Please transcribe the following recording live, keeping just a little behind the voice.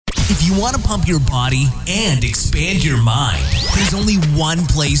If you want to pump your body and expand your mind, there's only one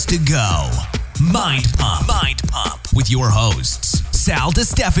place to go. Mind Pump. Mind Pump with your hosts, Sal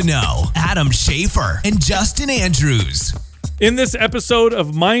DiStefano, Adam Schafer, and Justin Andrews. In this episode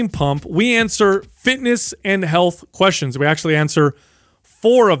of Mind Pump, we answer fitness and health questions. We actually answer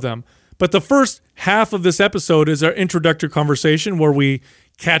 4 of them. But the first half of this episode is our introductory conversation where we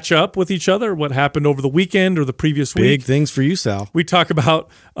catch up with each other, what happened over the weekend or the previous week. Big things for you, Sal. We talk about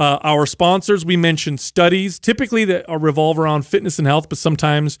our sponsors. We mention studies, typically that revolve around fitness and health, but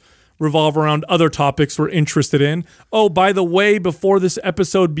sometimes revolve around other topics we're interested in. Oh, by the way, before this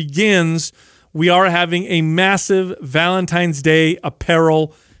episode begins, we are having a massive Valentine's Day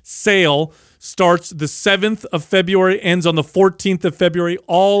apparel sale. Starts the 7th of February, ends on the 14th of February.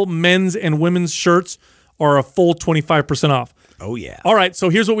 All men's and women's shirts are a full 25% off. Oh, yeah. All right, so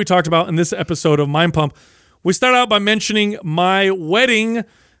here's what we talked about in this episode of Mind Pump. We start out by mentioning my wedding.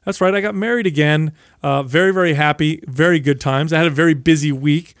 That's right, I got married again. Very, very happy. Very good times. I had a very busy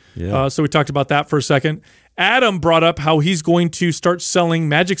week, so we talked about that for a second. Adam brought up how he's going to start selling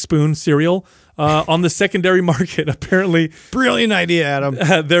Magic Spoon cereal on the secondary market. Apparently, brilliant idea, Adam.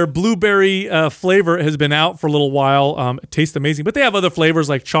 Their blueberry flavor has been out for a little while. It tastes amazing, but they have other flavors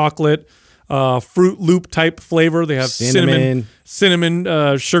like chocolate, Fruit Loop type flavor. They have cinnamon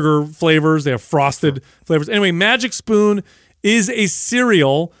sugar flavors. They have frosted flavors. Anyway, Magic Spoon is a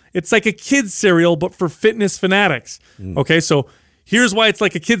cereal. It's like a kid's cereal, but for fitness fanatics. Okay, so here's why it's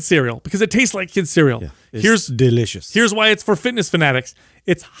like a kid's cereal, because it tastes like kid's cereal. Yeah, it's delicious. Here's why it's for fitness fanatics.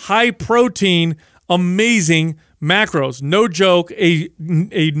 It's high protein, amazing macros. No joke, a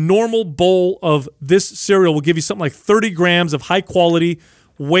normal bowl of this cereal will give you something like 30 grams of high quality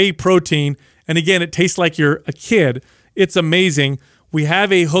whey protein. And again, it tastes like you're a kid. It's amazing. We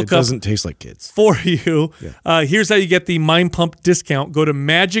have a hookup. It doesn't taste like kids. For you. Yeah. Here's how you get the Mind Pump discount. Go to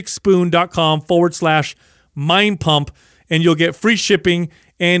magicspoon.com/Mind Pump and you'll get free shipping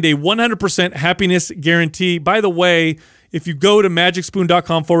and a 100% happiness guarantee. By the way, if you go to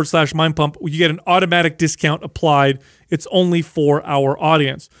magicspoon.com/Mind Pump, you get an automatic discount applied. It's only for our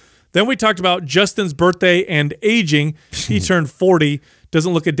audience. Then we talked about Justin's birthday and aging. He turned 40.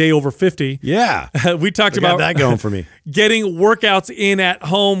 Doesn't look a day over 50. Yeah. We talked about that going for me. Getting workouts in at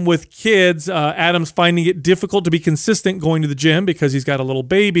home with kids. Adam's finding it difficult to be consistent going to the gym because he's got a little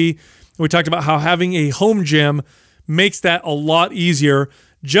baby. We talked about how having a home gym makes that a lot easier.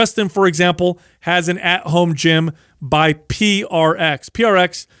 Justin, for example, has an at-home gym by PRX.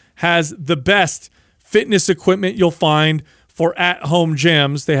 PRX has the best fitness equipment you'll find for at-home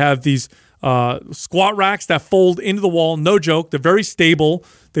gyms. They have these squat racks that fold into the wall. No joke. They're very stable.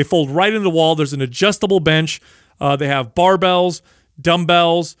 They fold right into the wall. There's an adjustable bench. They have barbells,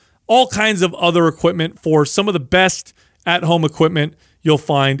 dumbbells, all kinds of other equipment for some of the best at-home equipment you'll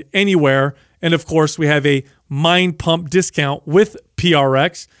find anywhere. And, of course, we have a Mind Pump discount with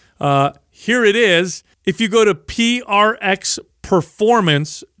PRX. Here it is. If you go to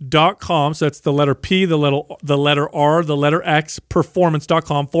prxperformance.com, so that's the letter P, the letter R, the letter X,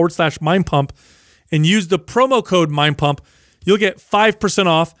 performance.com/Mind Pump, and use the promo code Mind Pump, you'll get 5%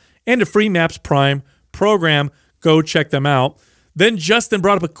 off and a free MAPS Prime program. Go check them out. Then Justin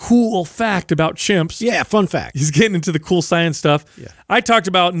brought up a cool fact about chimps. Yeah, fun fact. He's getting into the cool science stuff. Yeah. I talked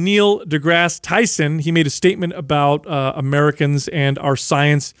about Neil deGrasse Tyson. He made a statement about Americans and our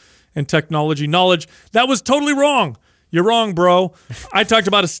science and technology knowledge. That was totally wrong. You're wrong, bro. I talked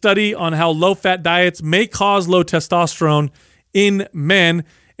about a study on how low-fat diets may cause low testosterone in men.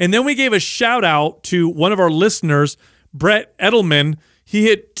 And then we gave a shout-out to one of our listeners, Brett Edelman. He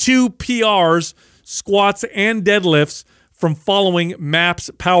hit 2 PRs, squats and deadlifts, from following MAPS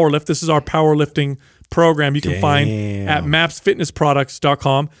Powerlift. This is our powerlifting program you can find at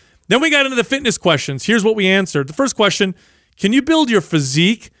mapsfitnessproducts.com. Then we got into the fitness questions. Here's what we answered. The first question, can you build your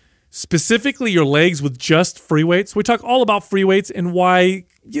physique, specifically your legs, with just free weights? We talk all about free weights and why.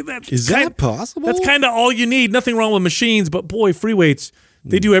 Is that possible? That's kind of all you need. Nothing wrong with machines, but boy, free weights,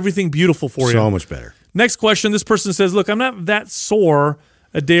 they do everything beautiful for you. So much better. Next question, this person says, look, I'm not that sore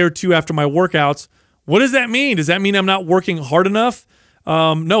a day or two after my workouts. What does that mean? Does that mean I'm not working hard enough?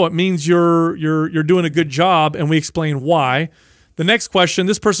 No, it means you're doing a good job, and we explain why. The next question,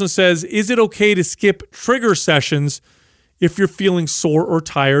 this person says, is it okay to skip trigger sessions if you're feeling sore or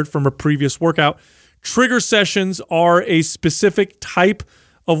tired from a previous workout? Trigger sessions are a specific type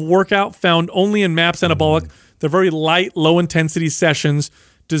of workout found only in MAPS Anabolic. They're very light, low-intensity sessions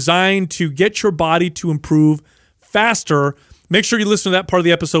designed to get your body to improve faster. Make sure you listen to that part of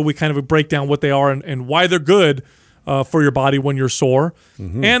the episode. We kind of break down what they are and why they're good for your body when you're sore.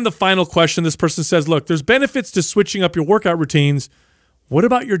 And the final question, this person says, look, there's benefits to switching up your workout routines. What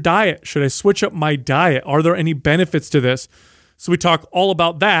about your diet? Should I switch up my diet? Are there any benefits to this? So we talk all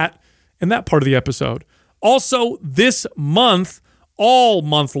about that in that part of the episode. Also, this month, all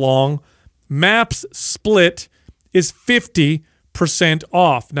month long, MAPS Split is 50%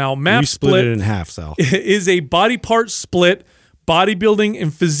 off. Now, MAPS We split it in half, Sal. is a body part split, bodybuilding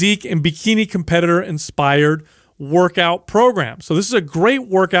and physique and bikini competitor inspired workout program. So this is a great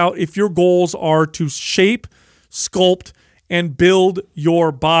workout if your goals are to shape, sculpt, and build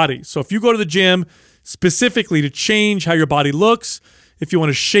your body. So if you go to the gym specifically to change how your body looks, if you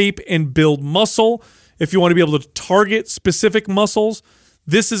want to shape and build muscle, if you want to be able to target specific muscles,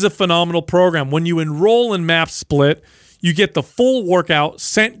 this is a phenomenal program. When you enroll in MAPS Split, you get the full workout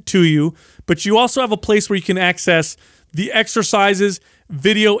sent to you, but you also have a place where you can access the exercises,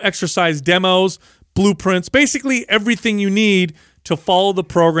 video exercise demos, blueprints, basically everything you need to follow the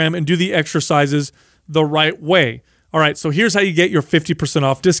program and do the exercises the right way. All right, so here's how you get your 50%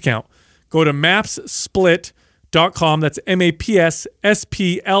 off discount. Go to mapssplit.com, that's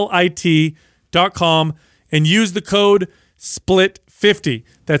MAPSSPLIT.com, and use the code SPLIT50.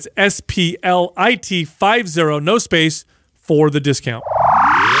 That's SPLIT50, no space, for the discount.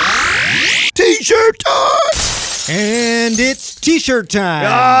 T-shirt time! And it's T-shirt time.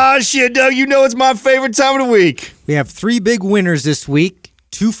 Ah, shit, Doug. You know it's my favorite time of the week. We have 3 big winners this week,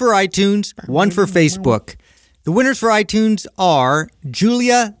 2 for iTunes, 1 for Facebook. The winners for iTunes are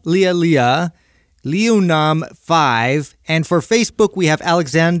Julia Leah, Leonam 5, and for Facebook we have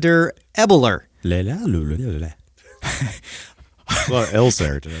Alexander Ebeler. A lot of L's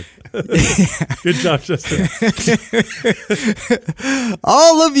there today. Good job, Justin.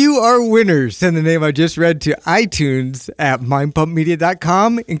 All of you are winners. Send the name I just read to iTunes at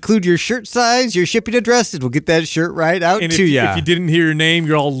mindpumpmedia.com. Include your shirt size, your shipping address, and we'll get that shirt right out And to you. if you didn't hear your name,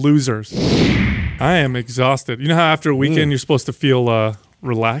 you're all losers. I am exhausted. You know how after a weekend you're supposed to feel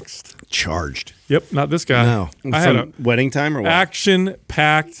relaxed? Charged. Yep, not this guy. No. I had a Wedding time or what?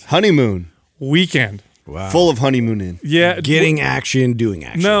 action-packed Honeymoon. weekend. Wow. Full of honeymoon in. Yeah, Getting action, doing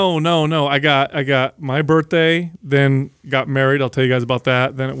action. No. I got my birthday, then got married. I'll tell you guys about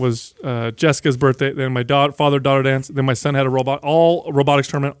that. Then it was Jessica's birthday. Then my father-daughter dance. Then my son had a robotics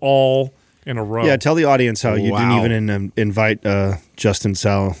tournament all in a row. Yeah, tell the audience how you Wow. didn't even invite Justin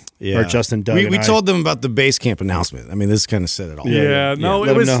Sal or Justin Doug. We told them about the base camp announcement. I mean, this kind of said it all. Yeah, no, let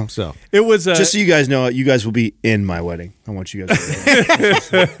it 'em was. know. So It was Just so you guys know, you guys will be in my wedding. I want you guys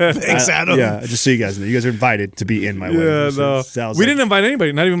to know. thanks, Adam. Yeah, just so you guys know. You guys are invited to be in my wedding. Yeah, no. Sal's We like- didn't invite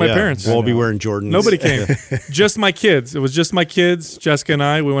anybody, not even my parents. We'll all be wearing Jordans. Nobody came. Just my kids. It was just my kids. Jessica and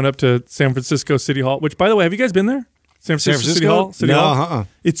I. We went up to San Francisco City Hall. Which, by the way, have you guys been there? San Francisco City Hall. City No, Hall.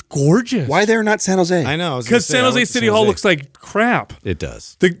 It's gorgeous. Why they're not San Jose? I know. Because San Jose City Hall looks like crap. It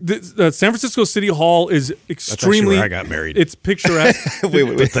does. The San Francisco City Hall is That's actually extremely. where I got married. It's picturesque. But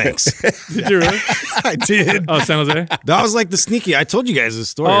thanks. Did you really? I did. Oh, San Jose. That was like the sneaky. I told you guys this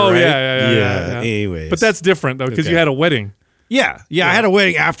story. Oh right? yeah. Anyways, But that's different though because Okay. you had a wedding. yeah. I had a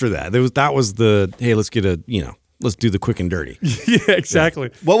wedding after that. That was the hey, let's get let's do the quick and dirty. Yeah, exactly.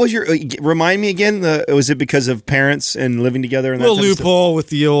 What was your? Remind me again. Was it because of parents and living together and that Little type of stuff? loophole with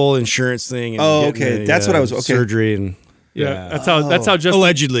the old insurance thing. And Oh, getting okay. the, That's what I was- okay. surgery and Yeah, that's how Justin.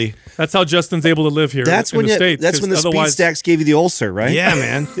 allegedly. That's how Justin's able to live here. That's in when the you, States. That's when the 'cause speed otherwise, stacks gave you the ulcer, right? Yeah,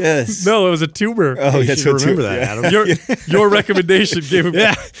 man. Yes. No, it was a tumor. Oh, You that's should what remember too- that, yeah. Adam. Your recommendation gave him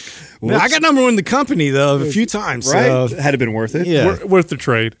Yeah. Man, I got number one in the company though a few times. Right? So, Had it been worth it? yeah. worth the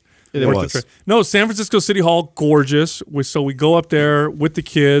trade. It Worth was. the trade. No, San Francisco City Hall, gorgeous. So we go up there with the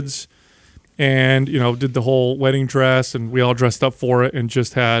kids, and did the whole wedding dress, and we all dressed up for it, and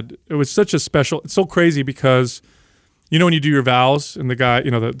just had. It was such a special. It's so crazy because. When you do your vows and the guy,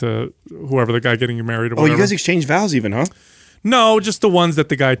 the whoever the guy getting you married or Oh, whatever. you guys exchanged vows even, huh? No, just the ones that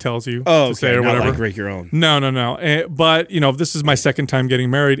the guy tells you Oh, to say okay. or Not whatever. like break your own. No. But this is my second time getting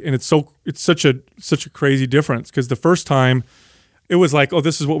married, and it's such a crazy difference because the first time it was like, oh,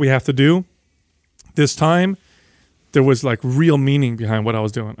 this is what we have to do. This time there was like real meaning behind what I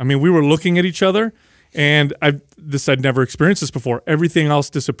was doing. I mean, we were looking at each other, and I'd never experienced this before. Everything else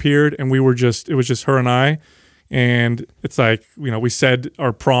disappeared, and it was just her and I. And it's like, we said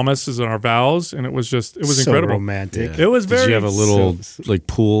our promises and our vows, and it was So incredible. romantic. It was very Did you have a little like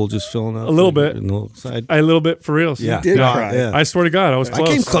pool just filling up? A little bit. in the little side. a little bit for real. Yeah. did No, cry. yeah. I swear to God, I was I close.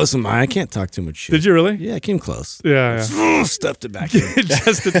 came close in mine. I can't talk too much shit. Did you really? Yeah, I came close. Yeah. Stuffed it back in.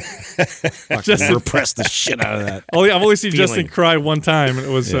 Just repressed the shit out of that. I've only seen Feeling. Justin cry one time, and it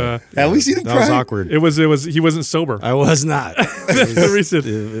was At least you didn't That was cry. awkward. it was he wasn't sober. I was not. That's the reason.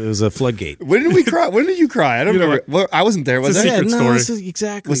 It was a floodgate. When did we cry? When did you cry? I don't remember. Well, I wasn't there. Was It's a I? secret story. this is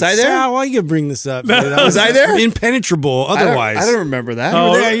exactly. Was I there? Sal, why you bring this up? Was I there? Impenetrable. Otherwise, I don't remember that.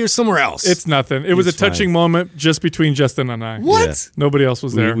 Oh, Yeah, you're somewhere else. It's nothing. It was a It's fine. touching moment just between Justin and I. What? Yeah. Nobody else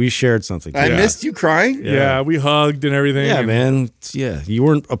was there. we shared something. I yeah. missed you crying. yeah, we hugged and everything. Yeah, and- man. Yeah, you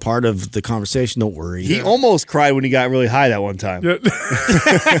weren't a part of the conversation. Don't worry. He almost cried when he got really high that one time. Yeah.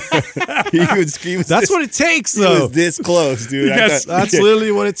 he was That's what it takes, He though. was this close, dude. Yes. That's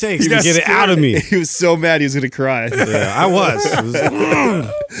literally what it takes to got get it out of me. He was so mad he was going to cry. Yeah, I was. It was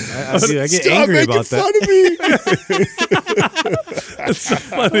I get Stop angry making about that. fun of me. It's so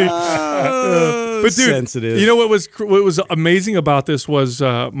funny. But dude, sensitive. you know what was amazing about this was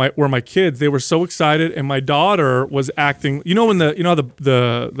my kids, they were so excited, and my daughter was acting. You know when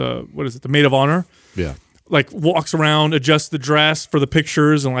the what is it, the maid of honor? Yeah. Like walks around, adjusts the dress for the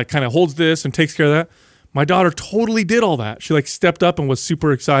pictures, and like kind of holds this and takes care of that. My daughter totally did all that. She like stepped up and was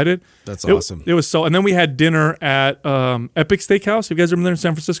super excited. That's It- awesome. It was so. And then we had dinner at Epic Steakhouse. Have you guys ever been there in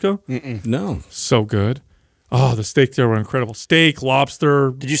San Francisco? No. So good. Oh, the steak there were incredible. Steak,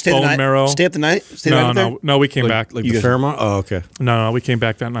 lobster, Did you stay bone the night? marrow. Stay up the night? Stay the night No, up there? no, we came back. Like You the guys- Fairmont? Oh, okay. No, we came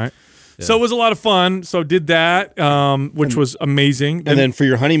back that night. So it was a lot of fun. So did that, which was amazing. And then for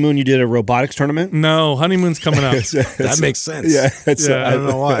your honeymoon, you did a robotics tournament? no, honeymoon's coming up. That makes sense. Yeah. That's Yeah. I don't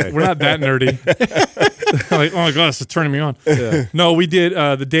know why. We're not that nerdy. Like, oh my god, it's turning me on. No, we did.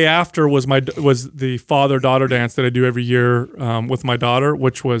 The day after was the father-daughter dance that I do every year with my daughter,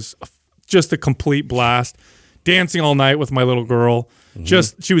 which was just a complete blast. Dancing all night with my little girl.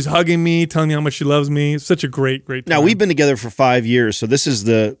 She was hugging me, telling me how much she loves me. It's such a great time. Now, we've been together for 5 years, so this is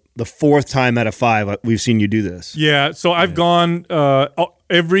the fourth time out of 5 we've seen you do this. Yeah, so I've gone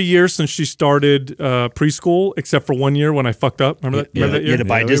every year since she started preschool, except for 1 year when I fucked up. Remember that? Remember that You year? had to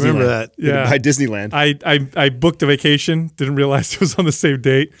buy Yeah, I Disneyland. remember that. You had Yeah. to buy Disneyland. I booked a vacation, didn't realize it was on the same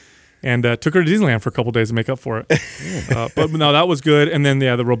date, and took her to Disneyland for a couple days to make up for it. But no, that was good. And then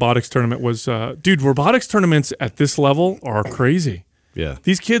the robotics tournament was, dude, robotics tournaments at this level are crazy. Yeah.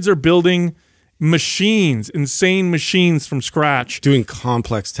 These kids are building machines, insane machines from scratch. Doing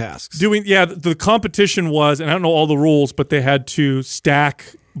complex tasks. The competition was, and I don't know all the rules, but they had to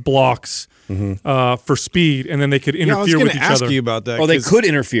stack blocks for speed, and then they could Yeah, I was interfere going with to each ask other. you about that. Oh, they 'cause- could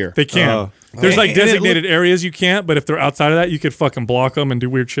interfere. They can. Oh. There's like And it designated areas you can't, but if they're outside of that, you could fucking block them and do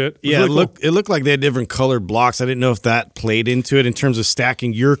weird shit. It was Yeah, really cool. it looked like they had different colored blocks. I didn't know if that played into it in terms of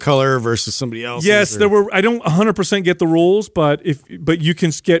stacking your color versus somebody else's. Yes, or- there were. I don't 100% get the rules, but you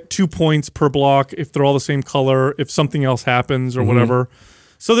can get 2 points per block if they're all the same color. If something else happens or whatever,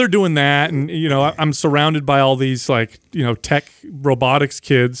 so they're doing that, and I'm surrounded by all these tech robotics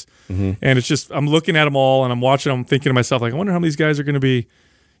kids, and it's just I'm looking at them all and I'm watching them, thinking to myself like, I wonder how many of these guys are going to be,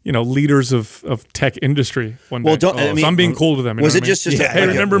 leaders of tech industry one Well, day. I mean, so I'm being cool to them. you was know it what I mean? just a- hey, like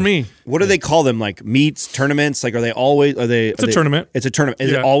a- remember me? What do they call them? Like meets, tournaments? Like, are they always? It's a tournament. It's a tournament.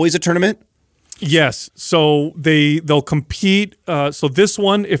 Is Yeah. it always a tournament? Yes. So they'll compete. So this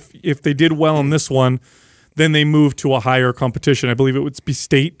one, if they did well in this one, then they move to a higher competition. I believe it would be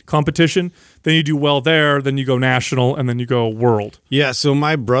state competition. Then you do well there. Then you go national, and then you go world. Yeah, so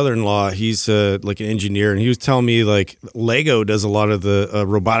my brother-in-law, he's like an engineer, and he was telling me like Lego does a lot of the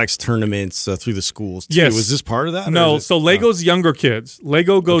robotics tournaments through the schools too. Yes. Was this part of that? or No. is it- So Lego's younger kids.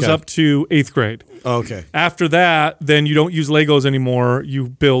 Lego goes Okay. up to 8th grade. Oh, okay. After that, then you don't use Legos anymore. You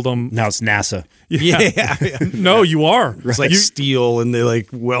build them. Now it's NASA. Yeah. No, you are. It's like You- steel, and they like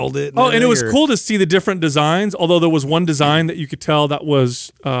weld it. Oh, and it everything, was or- cool to see the different designs. Although there was one design that you could tell that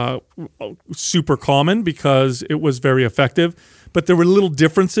was super common because it was very effective. But there were little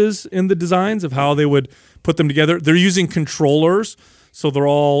differences in the designs of how they would put them together. They're using controllers, so they're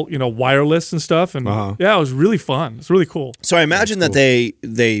all wireless and stuff. And yeah, it was really fun. It's really cool. So I imagine that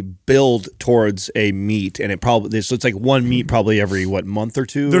they build towards a meet, and so it's like one meet probably every month or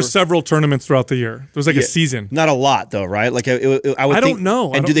two. There's several tournaments throughout the year. There's like a season. Not a lot though, right? Like I would. I don't think,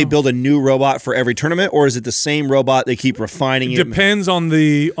 know. I And don't do they know. build a new robot for every tournament, or is it the same robot? They keep refining it. Depends on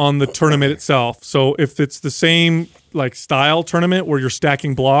the tournament itself. So if it's the same like style tournament where you're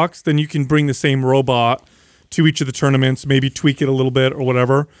stacking blocks, then you can bring the same robot to each of the tournaments, maybe tweak it a little bit or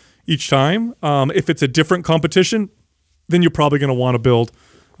whatever each time. If it's a different competition, then you're probably going to want to build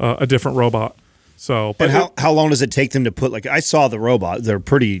a different robot. So, but And how long does it take them to put? Like I saw the robot; they're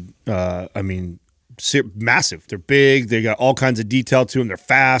pretty. Massive. They're big. They got all kinds of detail to them. They're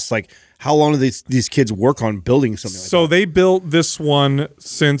fast. Like how long do these kids work on building something like so that? they built this one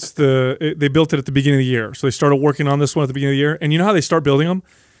since they built it at the beginning of the year. So they started working on this one at the beginning of the year. And you know how they start building them?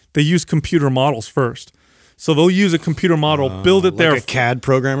 They use computer models first. So they'll use a computer model, build it there. Like a CAD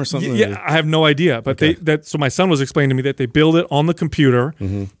program or something? Yeah, I have no idea. But so my son was explaining to me that they build it on the computer,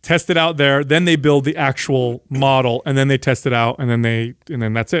 test it out there, then they build the actual model, and then they test it out, and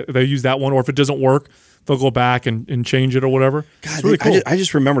then that's it. They use that one, or if it doesn't work, they'll go back and change it or whatever. God, it's really cool. I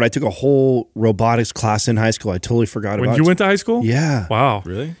just remembered I took a whole robotics class in high school. I totally forgot about it. When you went to high school? Yeah. Wow.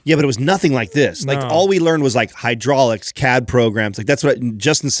 Really? Yeah, but it was nothing like this. Like No. all we learned was like hydraulics, CAD programs. Like that's what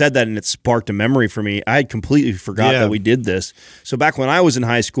Justin said that, and it sparked a memory for me. I had completely forgot that we did this. So back when I was in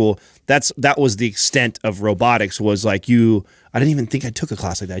high school, that was the extent of robotics. Was like I didn't even think I took a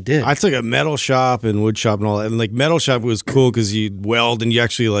class like that. I did. I took a metal shop and wood shop and all that. And like metal shop was cool because you weld and you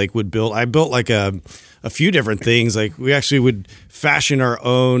actually like would build. I built like a few different things. Like we actually would fashion our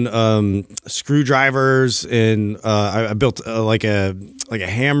own screwdrivers, and I built like a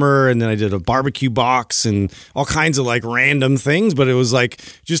hammer, and then I did a barbecue box and all kinds of like random things. But it was like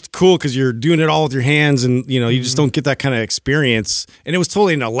just cool because you're doing it all with your hands, and you just don't get that kind of experience. And it was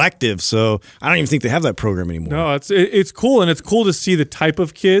totally an elective, so I don't even think they have that program anymore. No, it's cool, and it's cool to see the type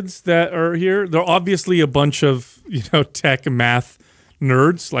of kids that are here. They're obviously a bunch of tech and math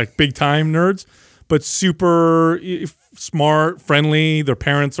nerds, like big time nerds, but super smart, friendly. Their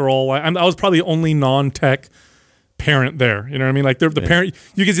parents are all. I was probably the only non-tech parent there. You know what I mean? Like the parent,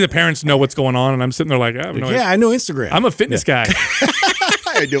 you can see the parents know what's going on, and I'm sitting there like, I know Instagram. I'm a fitness guy.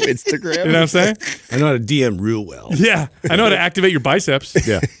 I know Instagram. You know what I'm saying? I know how to DM real well. Yeah, I know how to activate your biceps.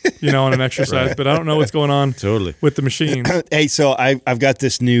 Yeah. On an exercise, but I don't know what's going on with the machines. Hey, so I've got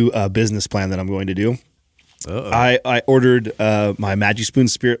this new business plan that I'm going to do. I ordered my Magic Spoon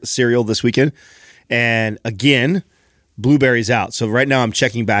cereal this weekend, and again, Blueberry's out. So right now I'm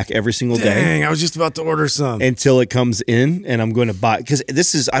checking back every single day. Dang, I was just about to order some. Until it comes in, and I'm going to buy, because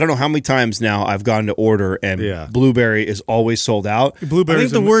this is, I don't know how many times now I've gone to order, and Blueberry is always sold out. I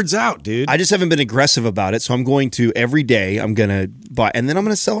think the word's out, dude. I just haven't been aggressive about it, so I'm going to, every day, I'm going to buy, and then I'm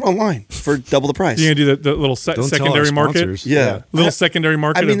going to sell it online for double the price. You're going to do the little secondary market? Yeah. Secondary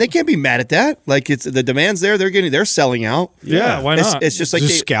market? I mean, they can't be mad at that. Like, it's the demand's there, they're selling out. Yeah, why not? It's just like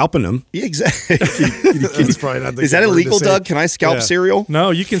scalping them. Yeah, exactly. That's probably not the Is that word to illegal, say. Doug? Can I scalp cereal?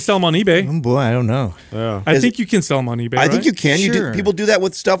 No, you can sell them on eBay. Oh boy, I don't know. I think you can sell them on eBay. I think right? you can. Sure. People do that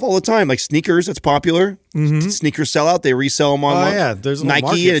with stuff all the time, like sneakers. It's popular. Sneakers sell out. They resell them online. Oh yeah, there's a Nike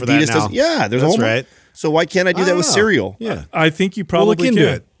market and for that Adidas now. does. Yeah, there's That's a whole right. So why can't I do that with cereal? Yeah. I think you probably look into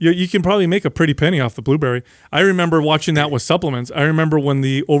can. it. You can probably make a pretty penny off the Blueberry. I remember watching that with supplements. I remember when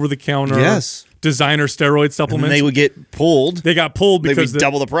the over-the-counter designer steroid supplements. And they would get pulled. They got pulled because they'd be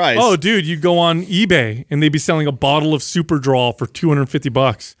double the price. Oh, dude, you'd go on eBay and they'd be selling a bottle of Superdrol for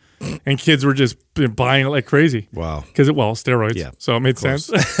 $250, and kids were just buying it like crazy. Wow. Because steroids. Yeah, So it made sense.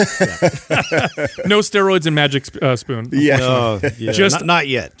 No steroids in Magic Spoon. Yeah. Just not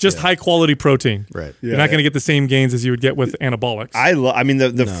yet. Just high quality protein. Right. You're not going to get the same gains as you would get with anabolics. I mean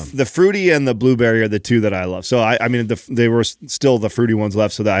the fruity and the blueberry are the two that I love. So I mean they were still the fruity ones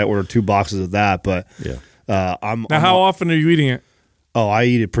left, so that I ordered 2 boxes of that. But how often are you eating it? Oh, I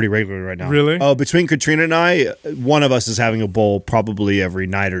eat it pretty regularly right now. Really? Oh, between Katrina and I, one of us is having a bowl probably every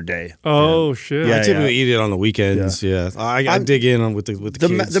night or day. Oh shit! Yeah, I typically eat it on the weekends. Yeah, I dig in on with the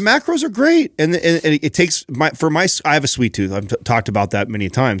kids. The macros are great, and it takes I have a sweet tooth. I've talked about that many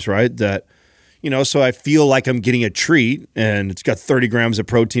times, right? That so I feel like I'm getting a treat, and it's got 30 grams of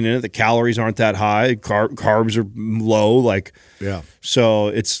protein in it. The calories aren't that high. Carbs are low. So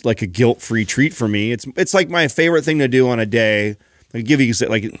it's like a guilt-free treat for me. It's like my favorite thing to do on a day. I give you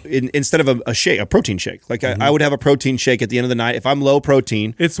instead of a protein shake. Like I would have a protein shake at the end of the night. If I'm low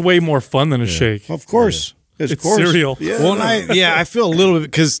protein, it's way more fun than a shake. Of course. It's cereal. Yeah. Well, I feel a little bit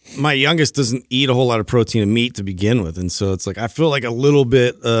because my youngest doesn't eat a whole lot of protein and meat to begin with, and so it's like I feel like a little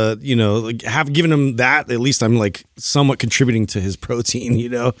bit, have given him that. At least I'm like somewhat contributing to his protein,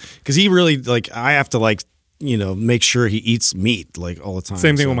 because he really I have to make sure he eats meat all the time.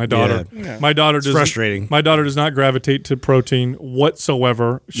 Same thing with my daughter. Yeah. My daughter does frustrating. My daughter does not gravitate to protein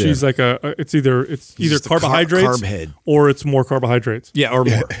whatsoever. She's like it's either carbohydrates carb head. or it's more carbohydrates. Yeah, or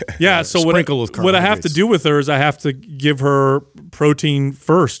more. Yeah. So what I have to do with her is I have to give her protein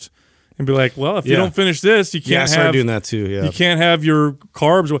first and be like, well, if you don't finish this, you can't I started doing that too. Yeah. You can't have your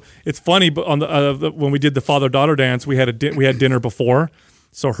carbs. It's funny, but on when we did the father-daughter dance, we had dinner before.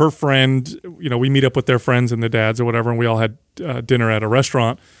 So her friend, we meet up with their friends and the dads or whatever, and we all had dinner at a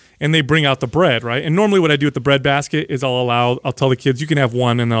restaurant, and they bring out the bread, right? And normally what I do with the bread basket is I'll tell the kids, you can have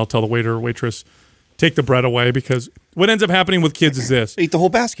one, and then I'll tell the waiter or waitress take the bread away because what ends up happening with kids is this. Eat the whole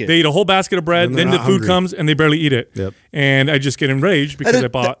basket. They eat a whole basket of bread, And then they're the not food hungry. comes, and they barely eat it. Yep. And I just get enraged because I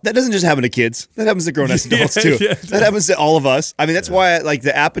bought. That doesn't just happen to kids. That happens to grown-ass Yeah, adults too. yeah. That happens to all of us. I mean, that's why like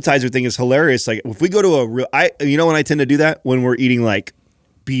the appetizer thing is hilarious. Like if we go to a real, when I tend to do that when we're eating like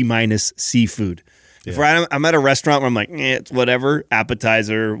B- seafood. If I'm at a restaurant where I'm like, it's whatever,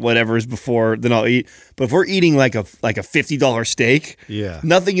 appetizer, whatever is before, then I'll eat. But if we're eating like a $50 steak,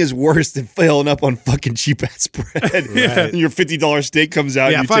 nothing is worse than filling up on fucking cheap ass bread. And your $50 steak comes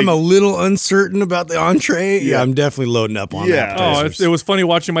out. Yeah, and if I'm a little uncertain about the entree, I'm definitely loading up on that. Oh, it was funny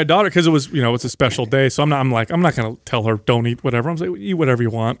watching my daughter because it was, it's a special day. So I'm not going to tell her don't eat whatever. I'm like, eat whatever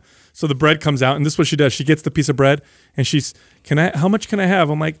you want. So the bread comes out, and this is what she does. She gets the piece of bread, and she's, how much can I have?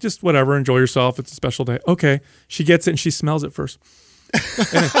 I'm like, just whatever, enjoy yourself. It's a special day. Okay. She gets it, and she smells it first.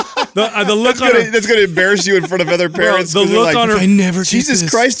 The look that's going to embarrass you in front of other parents. The look on her, I never. Jesus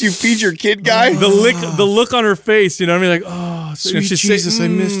Christ, you feed your kid, guy. The look on her face, you know what I mean? Like, oh, Sweet Jesus, I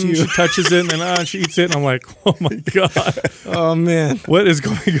missed you. She touches it, and then she eats it, and I'm like, oh my god, Oh man. what is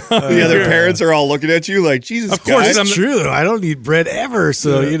going on? The other here? parents are all looking at you like, Jesus, Of course, guys. That's true though. I don't eat bread ever,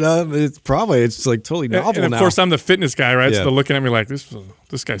 so it's like totally novel And of now. course, I'm the fitness guy, right? So Yeah. they're looking at me like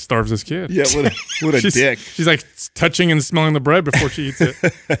this guy starves his kid. Yeah, what a dick. She's like touching and smelling the bread before she eats it.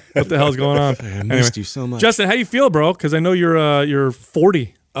 What the hell's going on? I missed you so much. Justin, how do you feel, bro? Because I know you're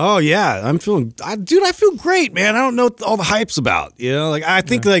 40. Oh yeah, I'm feeling, dude. I feel great, man. I don't know what all the hype's about. Like I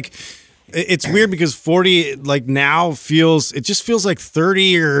think like it's weird because 40 like now just feels like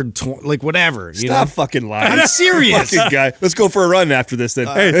 30 or 20, like whatever. Stop fucking lying. I'm serious. Fucking guy. Let's go for a run after this then.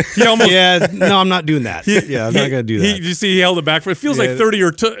 Hey, he almost. Yeah, no, I'm not doing that. Yeah, I'm not gonna do that. You see, he held it back for. It feels like Yeah. 30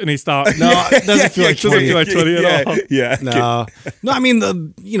 and he stopped. No, it doesn't feel like Doesn't 20. feel like 20 at all. Yeah. No. I mean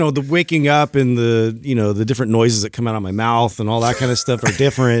the waking up and the different noises that come out of my mouth and all that kind of stuff are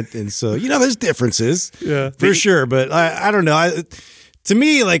different, and so there's differences, for sure. But I don't know. To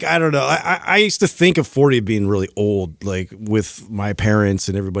me, like, I don't know. I used to think of 40 being really old, like with my parents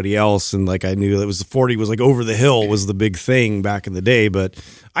and everybody else, and like I knew that 40 was like over the hill was the big thing back in the day, but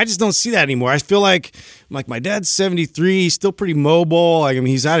I just don't see that anymore. I feel like my dad's 73, he's still pretty mobile. Like, I mean,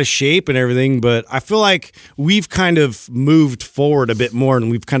 he's out of shape and everything, but I feel like we've kind of moved forward a bit more,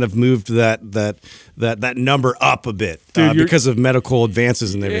 and we've kind of moved that number up a bit, Dude, because of medical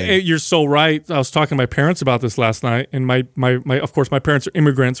advances and everything. You're so right. I was talking to my parents about this last night, and my of course my parents are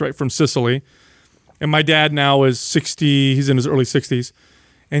immigrants, right, from Sicily, and my dad now is 60. He's in his early 60s,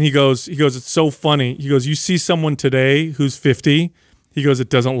 and he goes, it's so funny. He goes, you see someone today who's 50. He goes, it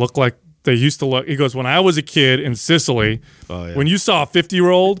doesn't look like they used to look. He goes, when I was a kid in Sicily, when you saw a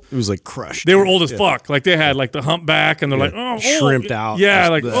 50-year-old, It was like crushed. they were old as fuck. Like they had like the humpback, and they're like, oh, Shrimped out. Yeah,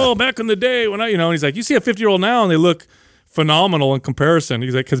 Just like bleh. back in the day when and he's like, you see a 50-year-old now, and they look phenomenal in comparison.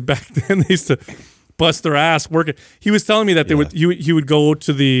 He's like, because back then they used to bust their ass working. He was telling me that they would. He would go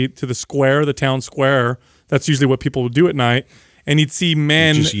to the square, the town square. That's usually what people would do at night. And he'd see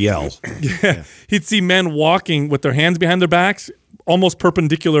men Just yell. He'd see men walking with their hands behind their backs, almost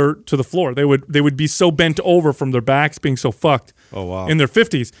perpendicular to the floor. They would be so bent over from their backs being so fucked. Oh, wow. In their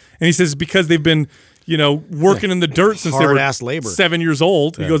 50s, and he says because they've been working in the dirt since they were Hard-ass labor. 7 years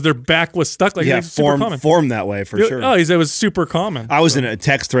old. He goes, their back was stuck like it's super common. Formed that way for sure. Oh, he said it was super common. I was in a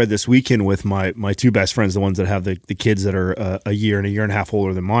text thread this weekend with my two best friends, the ones that have the kids that are a year and a half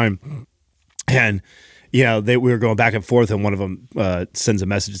older than mine. And, we were going back and forth, and one of them sends a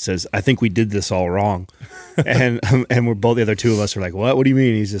message that says, I think we did this all wrong. and we're both, the other two of us are like, what? What do you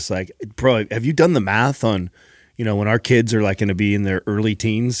mean? He's just like, bro, have you done the math on, when our kids are like going to be in their early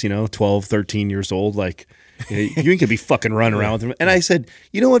teens, 12, 13 years old, like, you ain't gonna be fucking running around with them. And I said,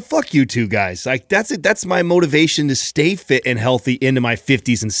 you know what? Fuck you two guys. Like that's it. That's my motivation to stay fit and healthy into my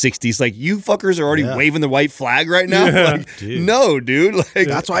 50s and 60s. Like you fuckers are already waving the white flag right now. Like, no, dude. Like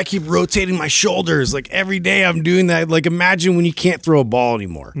That's why I keep rotating my shoulders. Like every day I'm doing that. Like imagine when you can't throw a ball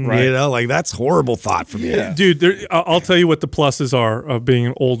anymore. Right. Like that's a horrible thought for me. Yeah. Dude, I'll tell you what the pluses are of being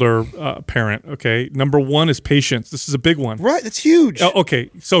an older parent. Okay, number one is patience. This is a big one. right. That's huge.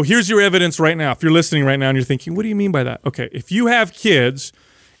 Okay, so here's your evidence right now. If you're listening right now and you're thinking, what do you mean by that? Okay, if you have kids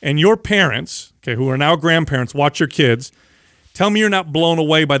and your parents, okay, who are now grandparents, watch your kids, tell me you're not blown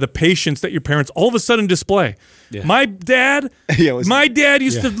away by the patience that your parents all of a sudden display. Yeah. My dad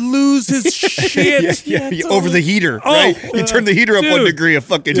used to lose his shit. Over the heater, Oh, right? You turn the heater up 1 dude. degree of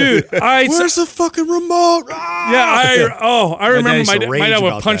fucking. Dude, Where's the fucking remote? Ah! I remember used my to dad rage would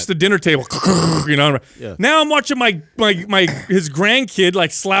about punch that. the dinner table. Now I'm watching my his grandkid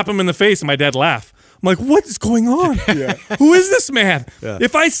like slap him in the face, and my dad laugh. I'm like, what is going on? Who is this man?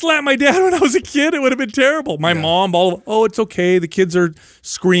 If I slapped my dad when I was a kid, it would have been terrible. My mom, it's okay. The kids are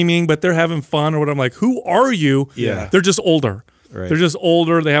screaming, but they're having fun or what. I'm like, who are you? Yeah. They're just older. Right. They're just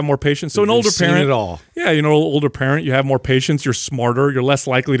older. They have more patience. So an older seen parent, it all. Yeah, older parent, you have more patience. You're smarter. You're less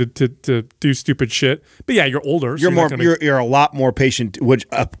likely to do stupid shit. But yeah, you're older. So You're a lot more patient. Which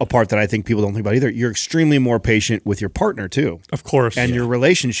a part that I think people don't think about either. You're extremely more patient with your partner too, of course, and your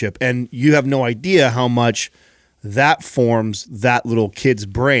relationship, and you have no idea how much that forms that little kid's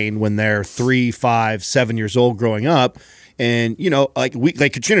brain when they're 3, 5, 7 years old growing up. And like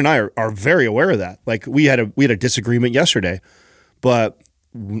Katrina and I are very aware of that. Like we had a disagreement yesterday. But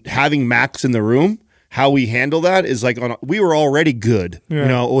having Max in the room, how we handle that is like we were already good,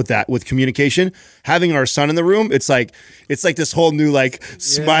 with communication. Having our son in the room, it's like this whole new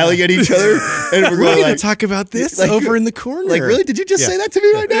smiling at each other, and we're going to talk about this over in the corner. Like, really? Did you just say that to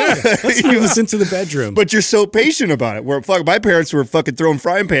me right now? Let's move this into the bedroom. But you're so patient about it. My parents were fucking throwing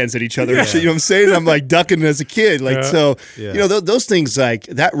frying pans at each other. And shit, you know what I'm saying? And I'm like ducking as a kid, those things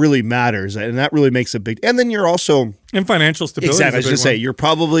that really matters, and that really makes a big. And then you're also. And financial stability. Exactly. I was going to say, you're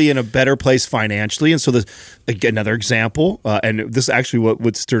probably in a better place financially. And so another example, and this actually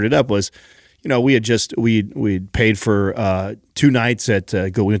what stirred it up was, we'd paid for 2 nights at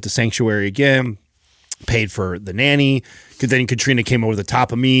we went to Sanctuary again, paid for the nanny. Then Katrina came over the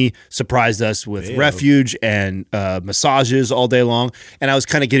top of me, surprised us with refuge and massages all day long. And I was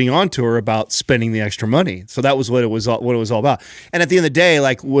kind of getting on to her about spending the extra money. So that was what it was all about. And at the end of the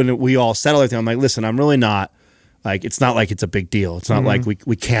day, when we all settled everything, I'm like, listen, I'm really not. It's not like it's a big deal. It's not like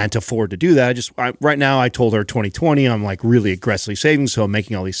we can't afford to do that. Right now, I told her 2020, I'm really aggressively saving, so I'm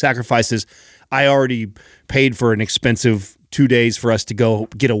making all these sacrifices. I already paid for an expensive 2 days for us to go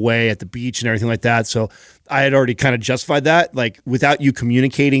get away at the beach and everything like that. So I had already kind of justified that. Without you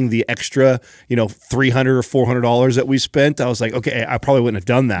communicating the extra, $300 or $400 that we spent, I was like, okay, I probably wouldn't have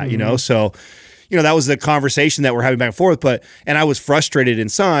done that, So. That was the conversation that we're having back and forth. And I was frustrated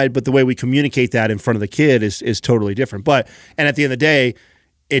inside, but the way we communicate that in front of the kid is totally different. And at the end of the day,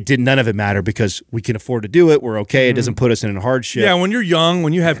 none of it mattered because we can afford to do it. We're okay. It doesn't put us in a hardship. Yeah, when you're young,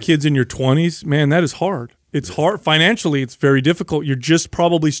 when you have kids in your 20s, man, that is hard. It's hard. Financially, it's very difficult. You're just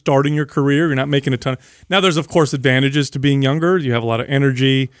probably starting your career. You're not making a ton. Now, there's, of course, advantages to being younger. You have a lot of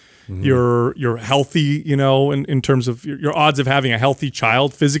energy. You're healthy, in terms of your odds of having a healthy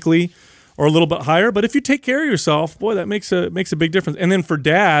child physically or a little bit higher. But if you take care of yourself, boy, that makes a big difference. And then for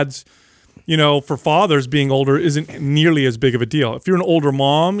dads, for fathers, being older isn't nearly as big of a deal. If you're an older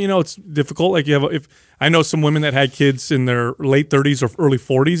mom, it's difficult. If I know some women that had kids in their late 30s or early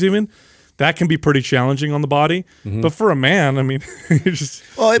 40s even. That can be pretty challenging on the body, but for a man, I mean, I think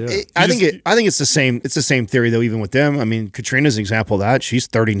it's the same. It's the same theory though, even with them. I mean, Katrina's an example of that. She's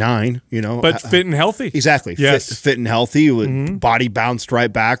 39, but fit and healthy. Exactly. Yes, fit and healthy. With body bounced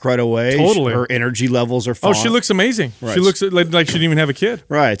right back right away. Totally. Her energy levels are fine. Oh, she looks amazing. Right. She looks like she didn't even have a kid.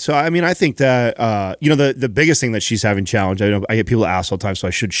 Right. So I mean, I think that the biggest thing that she's having challenge. I get people ask all the time, so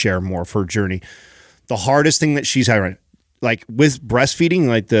I should share more of her journey. The hardest thing that she's having. With breastfeeding,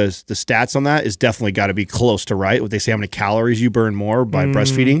 the stats on that is definitely got to be close to right. What they say, how many calories you burn more by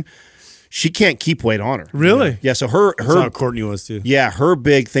breastfeeding. She can't keep weight on her. Really? Yeah. So her That's how Courtney was too. Yeah. Her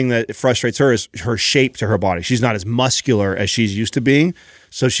big thing that frustrates her is her shape to her body. She's not as muscular as she's used to being.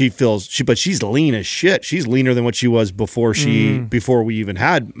 So but she's lean as shit. She's leaner than what she was before we even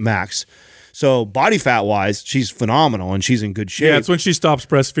had Max. So body fat wise, she's phenomenal and she's in good shape. Yeah, it's when she stops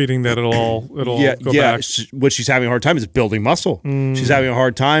breastfeeding that it'll go back. What she's having a hard time is building muscle. She's having a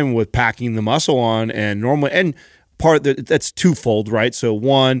hard time with packing the muscle on, and that's twofold, right? So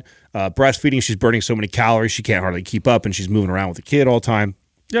one, breastfeeding, she's burning so many calories she can't hardly keep up, and she's moving around with the kid all the time.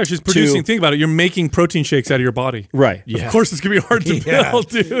 Yeah, she's producing. Think about it. You're making protein shakes out of your body. Right. Yeah. Of course, it's going to be hard to build,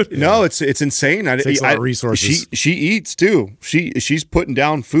 dude. No, it's insane. It takes a lot of resources. She eats, too. She's putting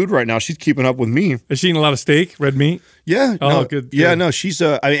down food right now. She's keeping up with me. Is she eating a lot of steak, red meat? Yeah. Oh, no, good. Yeah, no, she's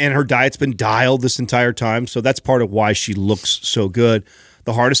and her diet's been dialed this entire time, so that's part of why she looks so good.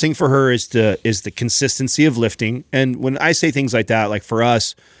 The hardest thing for her is the consistency of lifting. And when I say things like that, like for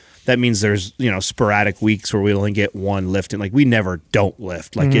us, that means there's sporadic weeks where we only get one lift, and we never don't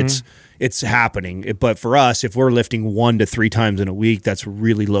lift. It's happening. But for us, if we're lifting 1 to 3 times in a week, that's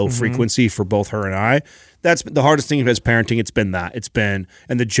really low frequency for both her and I. that's the hardest thing as parenting. It's been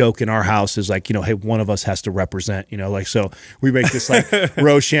and the joke in our house is like, hey, one of us has to represent, like, so we make this like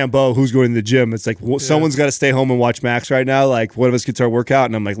Rochambeau, who's going to the gym. It's like, someone's got to stay home and watch Max right now. Like, one of us gets our workout.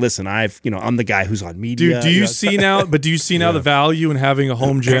 And I'm like, listen, I'm the guy who's on media. Dude, do you see now the value in having a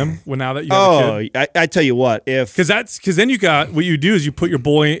home gym now that you have a kid? I tell you what, because then you got, what you do is you put your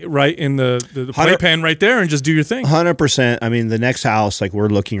boy right in the playpen right there and just do your thing. 100%. I mean, the next house, like we're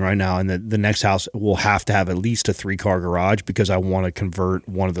looking right now, and the next house will have to have at least a 3-car garage because I want to convert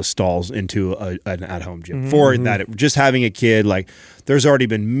one of the stalls into an at-home gym. For that, just having a kid, like there's already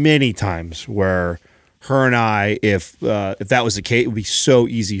been many times where her and I, if that was the case, it would be so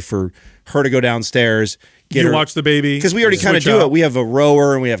easy for her to go downstairs. Watch the baby. Because we already kind of do it. We have a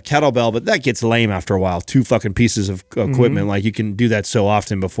rower and we have kettlebell, but that gets lame after a while. 2 fucking pieces of equipment. Like you can do that so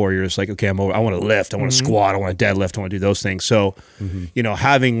often before you're just like, okay, I want to lift, I want to squat, I want to deadlift, I want to do those things. So,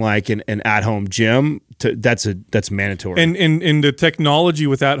 having like an at-home gym, that's mandatory. And in the technology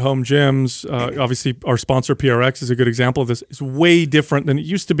with at-home gyms, obviously our sponsor PRX is a good example of this. It's way different than it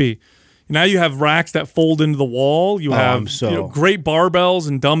used to be. Now you have racks that fold into the wall. You have great barbells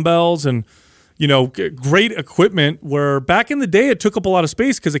and dumbbells and great equipment, where back in the day it took up a lot of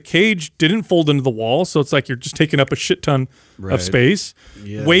space because a cage didn't fold into the wall. So it's like you're just taking up a shit ton of space.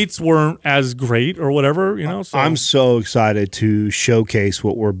 Yeah. Weights weren't as great or whatever, So. I'm so excited to showcase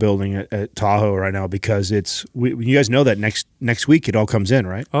what we're building at Tahoe right now because you guys know that next week it all comes in,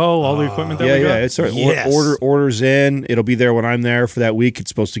 right? Oh, all the equipment that we got? Yeah, it's orders in. It'll be there when I'm there for that week. It's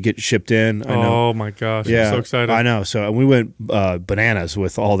supposed to get shipped in. I know. Oh my gosh, I'm so excited. I know. So we went bananas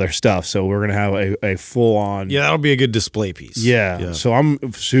with all their stuff. So we're going to have a full-on... Yeah, that'll be a good display piece. Yeah. So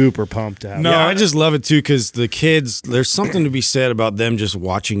I'm super pumped to have it. I just love it too because the kids, there's something to be said about them just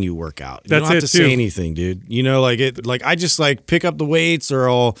watching you work out. You don't have to say anything, dude. I just like pick up the weights or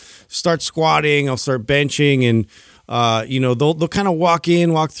I'll start squatting, I'll start benching, and they'll kind of walk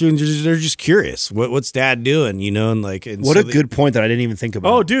through, and they're just curious. What's Dad doing? A good point that I didn't even think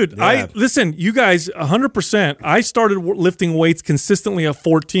about. Oh, dude, yeah. Listen, you guys, 100%. I started lifting weights consistently at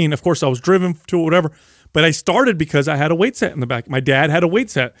 14. Of course, I was driven to whatever, but I started because I had a weight set in the back. My dad had a weight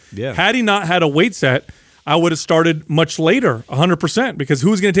set. Yeah. Had he not had a weight set, I would have started much later, 100%, because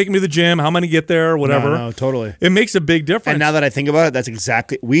who's going to take me to the gym? How am I going to get there? Whatever. No, totally. It makes a big difference. And now that I think about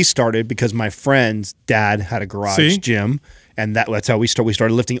it, we started because my friend's dad had a garage gym, and that's how we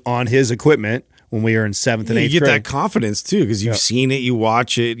started lifting on his equipment when we were in 7th and 8th grade. You get that confidence too because you've seen it, you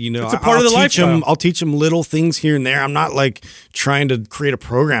watch it. It's a part of the lifestyle. I'll teach them little things here and there. I'm not like trying to create a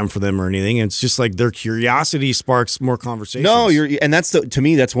program for them or anything. It's just like their curiosity sparks more conversations. No, and that's to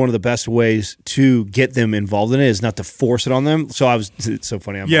me that's one of the best ways to get them involved in it is not to force it on them. So it's so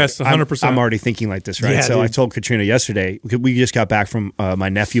funny. 100%. I'm already thinking like this, right? Yeah, so dude. I told Katrina yesterday we just got back from my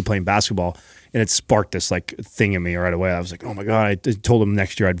nephew playing basketball. And it sparked this like thing in me right away. I was like, oh my God. I told him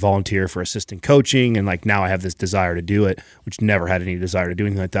next year I'd volunteer for assistant coaching. And like now I have this desire to do it, which never had any desire to do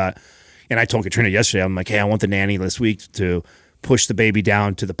anything like that. And I told Katrina yesterday, I'm like, hey, I want the nanny this week to push the baby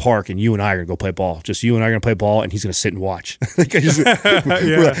down to the park and you and I are going to go play ball. Just you and I are going to play ball and he's going to sit and watch. Like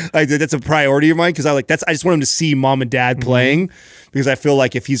that's a priority of mine because I just want him to see mom and dad playing because I feel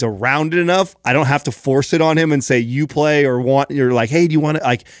like if he's around it enough, I don't have to force it on him and say you play or you're like, hey, do you want to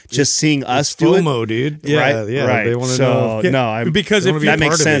like just seeing us do it? FOMO, dude. Yeah, right. They want to know. No, because if that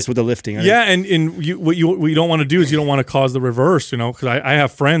makes sense with the lifting. And what you don't want to do is you don't want to cause the reverse, because I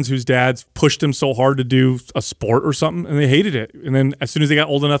have friends whose dads pushed them so hard to do a sport or something and they hated it. And then as soon as they got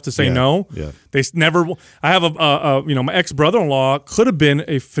old enough to say no, they never. I have my ex brother-in-law could have been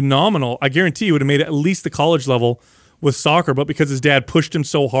a phenomenal. I guarantee he would have made it at least the college level with soccer, but because his dad pushed him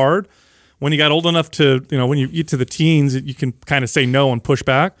so hard, when he got old enough to, when you get to the teens, you can kind of say no and push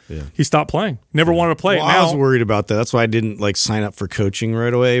back. Yeah. He stopped playing. Never wanted to play. Well, I was worried about that. That's why I didn't sign up for coaching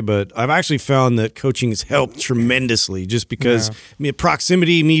right away. But I've actually found that coaching has helped tremendously just because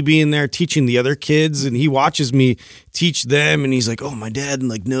proximity, me being there, teaching the other kids, and he watches me teach them, and he's like, oh, my dad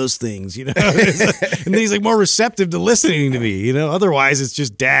knows things, and then he's like more receptive to listening to me, Otherwise, it's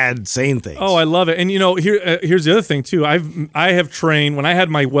just dad saying things. Oh, I love it. And here's the other thing too. I have trained when I had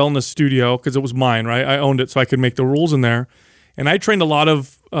my wellness studio because it was mine, right? I owned it, so I could make the rules in there. And I trained a lot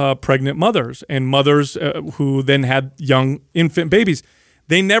of pregnant mothers and mothers who then had young infant babies.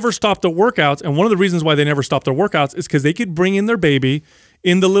 They never stopped their workouts, and one of the reasons why they never stopped their workouts is because they could bring in their baby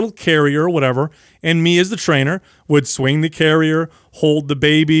in the little carrier or whatever, and me as the trainer would swing the carrier, hold the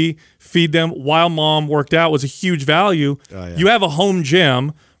baby, feed them while mom worked out. Was a huge value. Oh, yeah. You have a home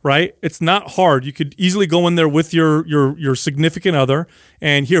gym right? It's not hard. You could easily go in there with your significant other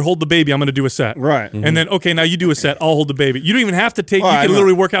and here, hold the baby. I'm going to do a set. Right. And then, okay, now you do a set. I'll hold the baby. You don't even have to take, Well, you I can know.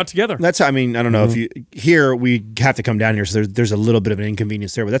 literally work out together. That's how, I mean, I don't know if you here we have to come down here, so there's a little bit of an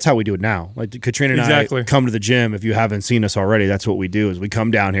inconvenience there, but that's how we do it now. Like Katrina and Exactly. I come to the gym. If you haven't seen us already, that's what we do is we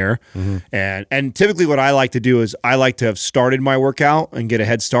come down here, and typically what I like to do is I like to have started my workout and get a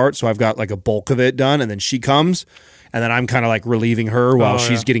head start, so I've got like a bulk of it done, and then she comes. And then I'm kind of like relieving her while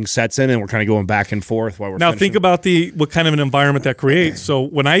she's getting sets in, and we're kind of going back and forth while we're Now finishing. think about what kind of an environment that creates. So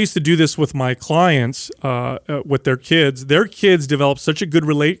when I used to do this with my clients, with their kids developed such a good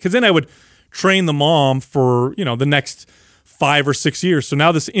because then I would train the mom for the next 5 or 6 years. So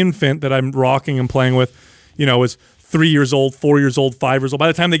now this infant that I'm rocking and playing with, is 3 years old, 4 years old, 5 years old. By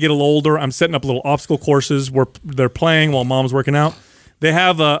the time they get a little older, I'm setting up little obstacle courses where they're playing while mom's working out. They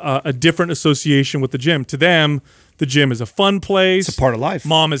have a different association with the gym. To them, the gym is a fun place. It's a part of life.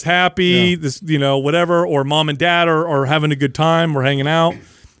 Mom is happy, whatever, or mom and dad are having a good time, we're hanging out.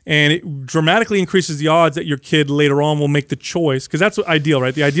 And it dramatically increases the odds that your kid later on will make the choice. Because that's ideal,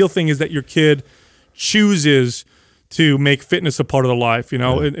 right? The ideal thing is that your kid chooses to make fitness a part of their life,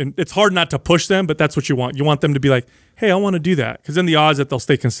 and it's hard not to push them, but that's what you want. You want them to be like, hey, I want to do that. Because then the odds that they'll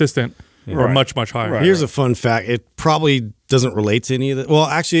stay consistent are much, much higher. Here's a fun fact. It probably doesn't relate to any of that. Well,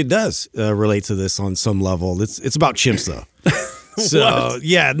 actually, it does relate to this on some level. It's about chimps, though. So,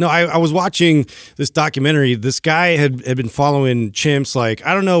 yeah, no, I was watching this documentary. This guy had been following chimps. Like,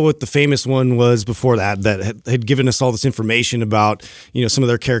 I don't know what the famous one was before that had given us all this information about, some of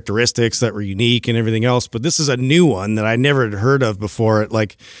their characteristics that were unique and everything else. But this is a new one that I never had heard of before.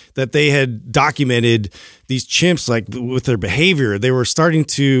 Like, that they had documented these chimps, like, with their behavior. They were starting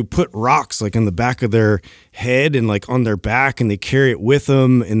to put rocks, like, on the back of their head and, like, on their back, and they carry it with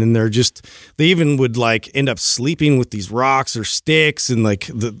them. And then they even would, like, end up sleeping with these rocks or sticks. And, like,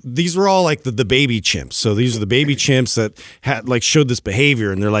 these were all, like, the baby chimps. So these are the baby chimps that had, like, showed this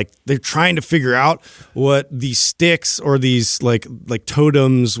behavior. And they're trying to figure out what these sticks or these, like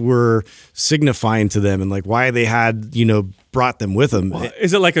totems were signifying to them, and, like, why they had, brought them with them.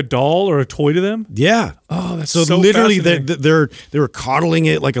 Is it like a doll or a toy to them? Yeah. Oh, that's so so literally fascinating. they were coddling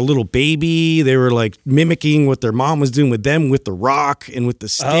it like a little baby. They were like mimicking what their mom was doing with them with the rock and with the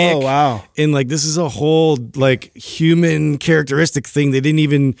stick. Oh, wow. And like this is a whole like human characteristic thing they didn't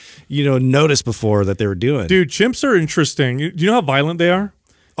even, notice before that they were doing. Dude, chimps are interesting. Do you know how violent they are?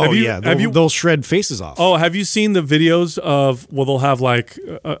 They'll shred faces off. Oh, have you seen the videos of they'll have like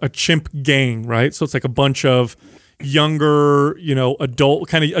a chimp gang, right? So it's like a bunch of younger,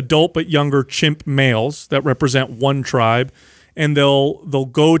 adult but younger chimp males that represent one tribe, and they'll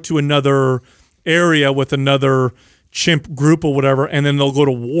go to another area with another chimp group or whatever, and then they'll go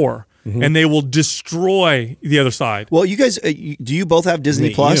to war. And they will destroy the other side. Well, you guys, do you both have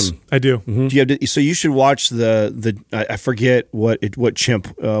Disney Plus? I do. Do you have? So you should watch the I forget what chimp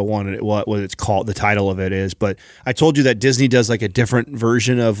wanted what it's called. The title of it is, but I told you that Disney does like a different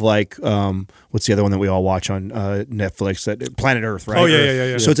version of like what's the other one that we all watch on Netflix? That Planet Earth, right? Oh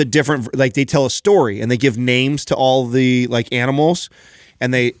yeah. So it's a different like they tell a story and they give names to all the like animals.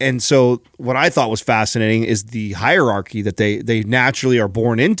 And so what I thought was fascinating is the hierarchy that they naturally are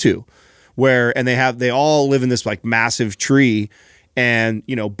born into, and they all live in this like massive tree, and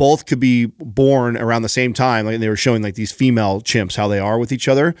both could be born around the same time. Like they were showing like these female chimps how they are with each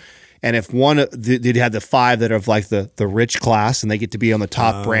other. And if they had the 5 that are of like the rich class, and they get to be on the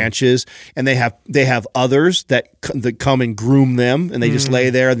top branches, and they have others that come and groom them, and they just lay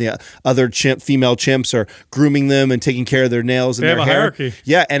there, and the other female chimps are grooming them and taking care of their nails and They their have a hair. hierarchy.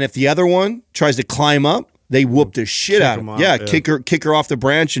 Yeah, and if the other one tries to climb up, they whoop the shit out of her. Yeah, kick her off the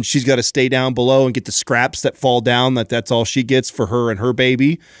branch, and she's got to stay down below and get the scraps that fall down. That's all she gets for her and her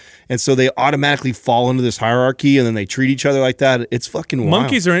baby. And so they automatically fall into this hierarchy, and then they treat each other like that. It's fucking wild.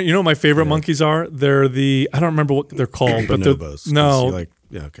 Monkeys are, what my favorite monkeys are? They're I don't remember what they're called, but they're, bonobos. no,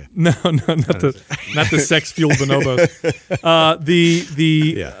 Yeah, okay. No, not the sex fueled bonobos.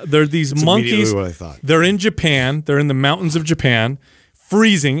 They're these That's monkeys. immediately what I thought. They're in Japan. They're in the mountains of Japan,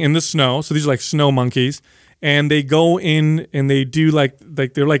 freezing in the snow. So these are like snow monkeys. And they go in and they do like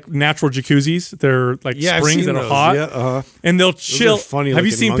they're like natural jacuzzis. They're like I've springs seen that are those. hot. Yeah, And they'll chill. funny Have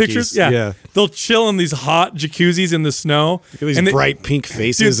you looking seen monkeys. pictures? Yeah. They'll chill in these hot jacuzzis in the snow. Look at these And they- bright pink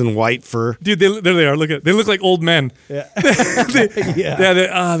faces and white fur. Dude, there they are. They look like old men. Yeah,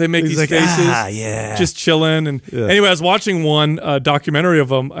 they make these faces. Just chilling. And anyway, I was watching one documentary of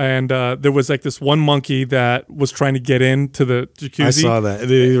them, and there was like this one monkey that was trying to get into the jacuzzi. I saw that.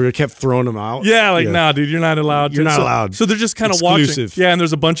 They kept throwing them out. Yeah, nah, dude, you're not allowed. You're not so, allowed. So they're just kind of watching. Exclusive. Yeah, and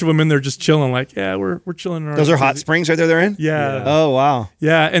there's a bunch of them in there just chilling. Like, yeah, we're chilling. In our Those are hot jacuzzi. springs right there they're in? Yeah. Oh, wow.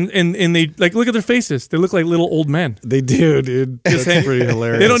 Yeah, and they like look at their faces. They look like little old men. They do, dude. That's pretty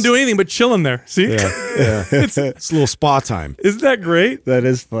hilarious. They don't do anything but chilling there. See, Yeah. It's a little spa time. isn't that great? That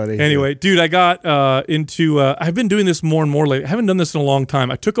is funny. Anyway, dude, I got into. I've been doing this more and more lately. I haven't done this in a long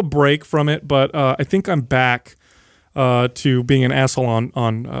time. I took a break from it, but I think I'm back to being an asshole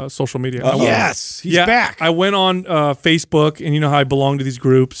on social media. Yes, he's back. I went on Facebook, and you know how I belong to these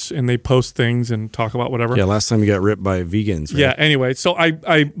groups, and they post things and talk about whatever. Yeah, last time you got ripped by vegans. Right? Yeah, anyway, so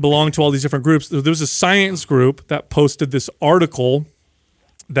I belong to all these different groups. There was a science group that posted this article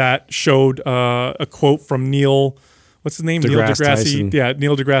that showed a quote from Neil, what's his name? Neil deGrasse deGrasse. Tyson. Yeah,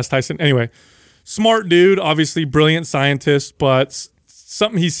 Neil deGrasse Tyson. Anyway, smart dude, obviously brilliant scientist, but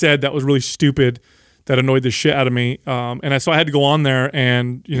something he said that was really stupid that annoyed the shit out of me. So I had to go on there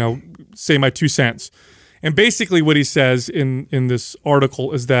and, say my 2 cents. And basically what he says in this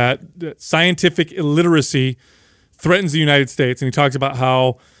article is that scientific illiteracy threatens the United States. And he talks about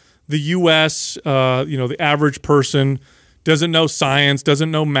how the U.S., the average person doesn't know science, doesn't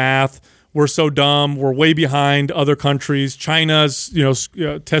know math. We're so dumb. We're way behind other countries. China's,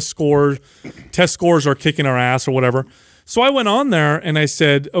 test scores are kicking our ass or whatever. So I went on there and I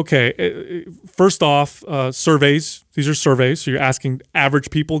said, okay, first off, surveys. These are surveys. So you're asking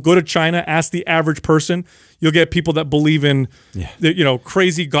average people. Go to China, ask the average person. You'll get people that believe in,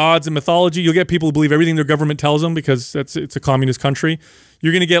 crazy gods and mythology. You'll get people who believe everything their government tells them because it's a communist country.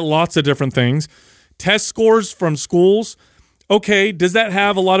 You're going to get lots of different things. Test scores from schools. Okay, does that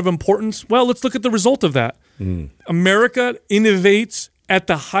have a lot of importance? Well, let's look at the result of that. America innovates at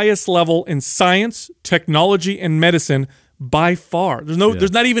the highest level in science, technology, and medicine by far.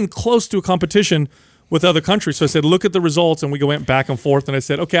 There's not even close to a competition with other countries. So I said, look at the results, and we went back and forth. And I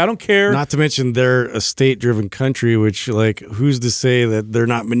said, okay, I don't care. Not to mention they're a state-driven country, which, who's to say that they're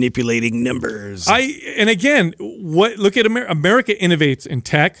not manipulating numbers? Look at America innovates in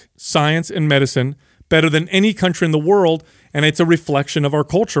tech, science, and medicine better than any country in the world, and it's a reflection of our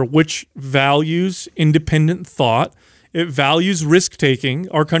culture, which values independent thought. It values risk-taking.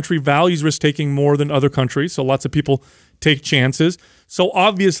 Our country values risk-taking more than other countries, so lots of people take chances. So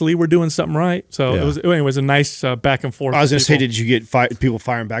obviously we're doing something right. So it was a nice back and forth. I was going to say, did you get people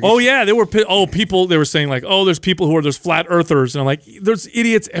firing back? Oh yeah, there were people. They were saying there's people who are there's flat earthers, and I'm like, there's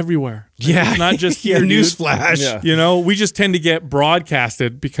idiots everywhere. Yeah, it's not just here. Newsflash. Yeah. We just tend to get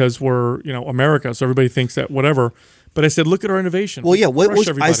broadcasted because we're America, so everybody thinks that whatever. But I said, look at our innovation. Well, yeah.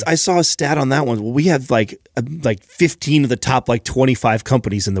 I saw a stat on that one. Well, we have like 15 of the top 25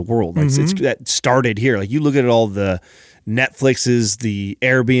 companies in the world. That started here. Like you look at all the Netflixes, the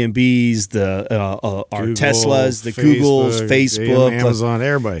Airbnbs, our Teslas, the Googles, Facebook, Amazon,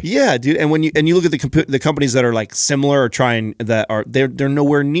 everybody. Yeah, dude. And when you look at the companies that are similar or trying they're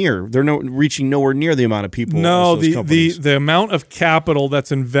nowhere near. They're reaching nowhere near the amount of people. No, the amount of capital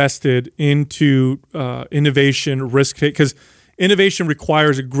that's invested into innovation, risk take, because innovation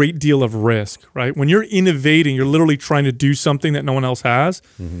requires a great deal of risk, right? When you're innovating, you're literally trying to do something that no one else has.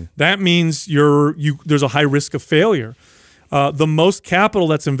 Mm-hmm. That means there's a high risk of failure. The most capital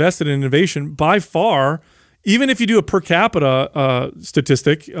that's invested in innovation by far, even if you do a per capita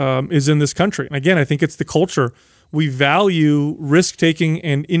statistic, is in this country. And again, I think it's the culture. We value risk-taking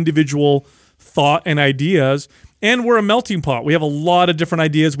and individual thought and ideas, and we're a melting pot. We have a lot of different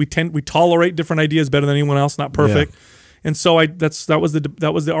ideas. We tolerate different ideas better than anyone else. Not perfect. Yeah. And so that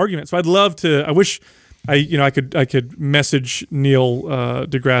was the argument. So I'd love to. I wish I could message Neil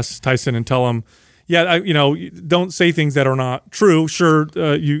deGrasse Tyson and tell him, don't say things that are not true. Sure,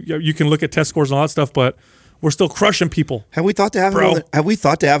 you can look at test scores and all that stuff, but we're still crushing people. Have we thought to have him? Have we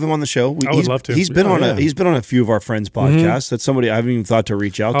thought to have him on the show? I would love to. He's been on a few of our friends' podcasts. That's somebody I haven't even thought to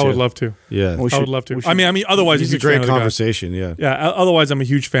reach out to. I would love to. Yeah, I would love to. I mean, otherwise it's a great conversation. Yeah, yeah. Otherwise, I'm a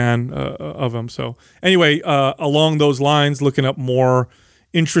huge fan of him. So anyway, along those lines, looking up more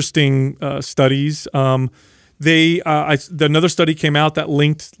interesting studies. Another study came out that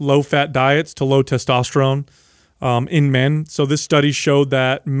linked low-fat diets to low testosterone in men. So this study showed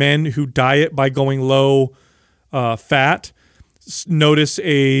that men who diet by going low fat notice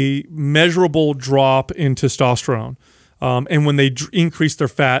a measurable drop in testosterone. And when they increase their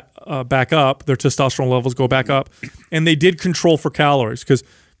fat back up, their testosterone levels go back up. And they did control for calories because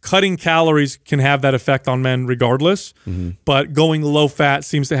cutting calories can have that effect on men regardless. Mm-hmm. But going low fat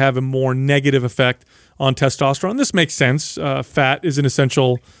seems to have a more negative effect on testosterone. This makes sense. Fat is an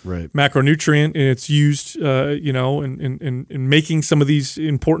essential macronutrient, and it's used, in making some of these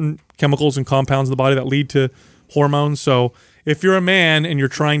important chemicals and compounds in the body that lead to hormones. So if you're a man and you're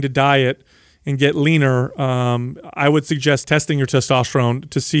trying to diet and get leaner, I would suggest testing your testosterone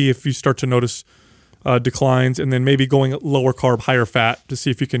to see if you start to notice declines, and then maybe going lower carb, higher fat to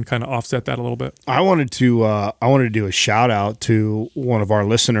see if you can kind of offset that a little bit. I wanted to do a shout out to one of our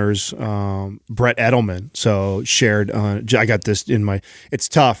listeners, Brett Edelman. So shared. I got this in my. It's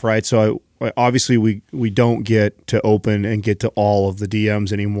tough, right? So obviously we don't get to open and get to all of the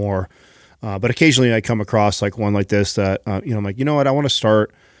DMs anymore, but occasionally I come across like one like this that I'm like, you know what, I want to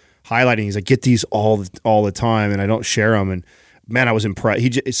start highlighting these. I get these all the time, and I don't share them. And man, I was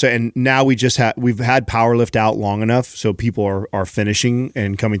impressed. And now we've had Powerlift out long enough, so people are finishing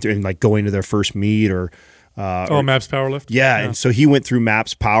and coming through and like going to their first meet or MAPS Powerlift. Yeah, and so he went through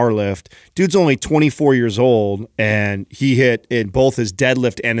MAPS Powerlift. Dude's only 24 years old, and he hit in both his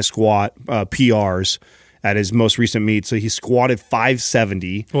deadlift and his squat PRs at his most recent meet. So he squatted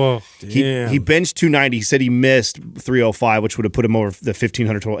 570. Whoa. He benched 290. He said he missed 305, which would have put him over the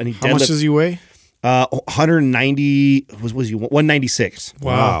 1500 total. And he How much does he weigh? 190 was he 196.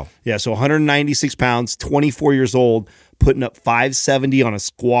 Wow. Yeah, so 196 pounds, 24 years old, putting up 570 on a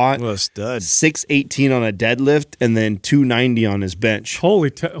squat, What a stud. 618 on a deadlift, and then 290 on his bench.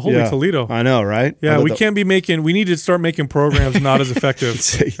 Holy Yeah. Toledo. I know, right? Yeah, we need to start making programs not as effective.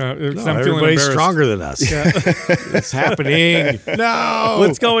 No, I'm feeling everybody's embarrassed. stronger than us. It's happening. No.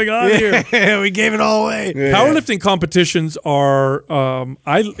 What's going on here? We gave it all away. Powerlifting competitions are,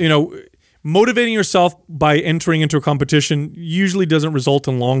 motivating yourself by entering into a competition usually doesn't result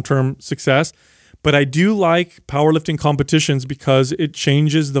in long-term success. But I do like powerlifting competitions because it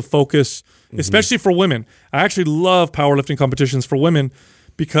changes the focus, especially for women. I actually love powerlifting competitions for women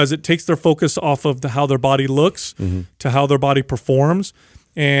because it takes their focus off of how their body looks to how their body performs.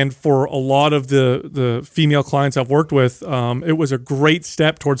 And for a lot of the female clients I've worked with, it was a great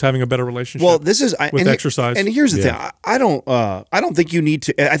step towards having a better relationship. Well, this is with exercise. And here's the thing: I don't think you need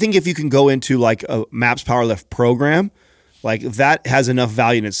to. I think if you can go into like a MAPS Powerlift program, like that has enough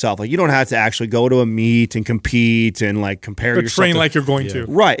value in itself. Like you don't have to actually go to a meet and compete and like compare but yourself. train like you're going to.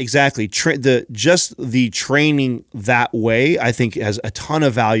 Right, exactly. Just the training that way, I think, has a ton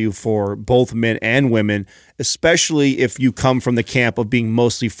of value for both men and women, especially if you come from the camp of being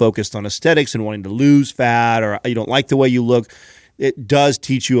mostly focused on aesthetics and wanting to lose fat, or you don't like the way you look. It does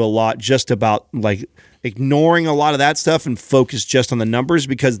teach you a lot just about like ignoring a lot of that stuff and focus just on the numbers,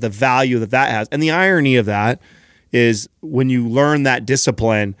 because the value that has. And the irony of that is when you learn that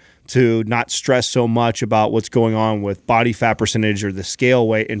discipline to not stress so much about what's going on with body fat percentage or the scale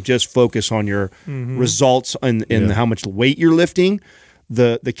weight and just focus on your results in how much weight you're lifting,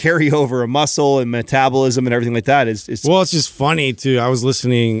 the carryover of muscle and metabolism and everything like that is Well, it's just funny too. I was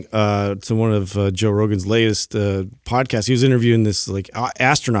listening to one of Joe Rogan's latest podcasts. He was interviewing this like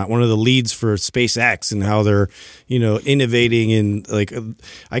astronaut, one of the leads for SpaceX, and how they're innovating in like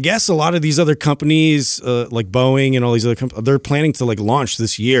I guess a lot of these other companies like Boeing and all these other companies, they're planning to like launch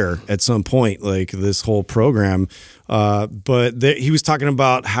this year at some point, like this whole program. But he was talking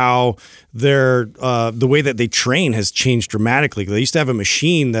about how the way that they train has changed dramatically. They used to have a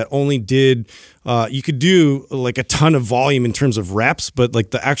machine that only did you could do like a ton of volume in terms of reps, but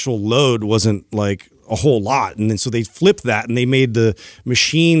like the actual load wasn't like a whole lot. And then so they flipped that and they made the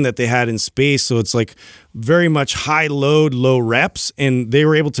machine that they had in space so it's like very much high load, low reps, and they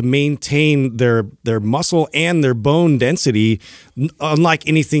were able to maintain their muscle and their bone density unlike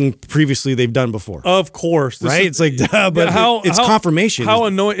anything previously they've done before. Of course. Right? It's like, duh, but it's confirmation. How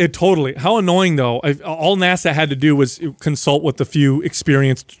annoying! Totally. How annoying though. All NASA had to do was consult with a few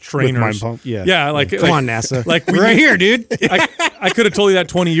experienced trainers. Mind Pump? Yeah. Like, come on, NASA. Like right here, dude. I could have told you that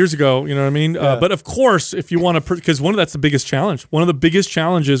 20 years ago. You know what I mean? But of course, if you want to, because that's the biggest challenge. One of the biggest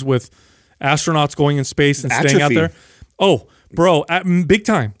challenges with astronauts going in space and staying out there. Oh, bro, big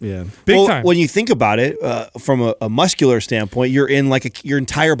time. Yeah. Big time. When you think about it, from a muscular standpoint, you're in like your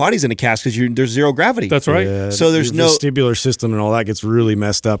entire body's in a cast because there's zero gravity. That's right. Yeah, So there's your vestibular system and all that gets really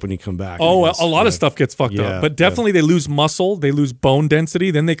messed up when you come back. Oh, a lot of stuff gets fucked up. But definitely they lose muscle, they lose bone density,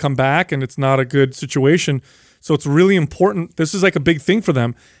 then they come back and it's not a good situation. So it's really important. This is like a big thing for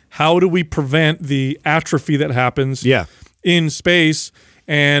them. How do we prevent the atrophy that happens in space?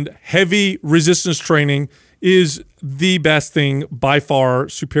 And heavy resistance training is the best thing, by far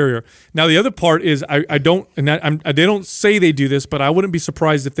superior. Now, the other part is they don't say they do this, but I wouldn't be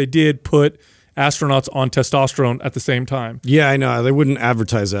surprised if they did put astronauts on testosterone at the same time. Yeah, I know. They wouldn't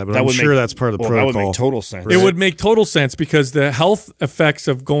advertise that, but I'm sure that's part of the protocol. That would make total sense. It would make total sense because the health effects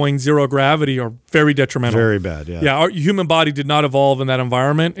of going zero gravity are very detrimental. Very bad, yeah. Yeah, our human body did not evolve in that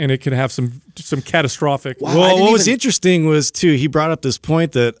environment, and it can have some catastrophic. Wow. Well, what was interesting was, too, he brought up this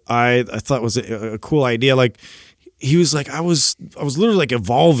point that I thought was a cool idea. Like, he was like, I was literally like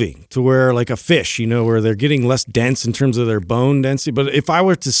evolving to where like a fish, you know, where they're getting less dense in terms of their bone density. But if I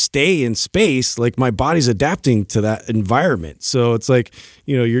were to stay in space, like my body's adapting to that environment. So it's like,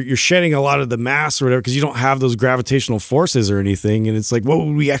 you know, you're shedding a lot of the mass or whatever because you don't have those gravitational forces or anything. And it's like, what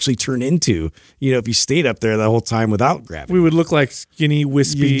would we actually turn into, you know, if you stayed up there the whole time without gravity? We would look like skinny,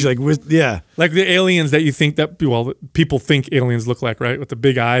 wispy, like like the aliens that you think that, well, people think aliens look like, right? With the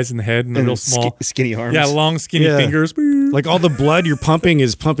big eyes and the head and the real small. Skinny arms. Yeah, long, skinny fingers. Like all the blood you're pumping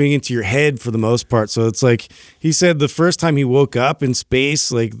is pumping into your head for the most part. So it's like he said the first time he woke up in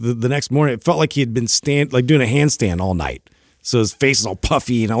space, like the next morning, it felt like he had been doing a handstand all night. So his face is all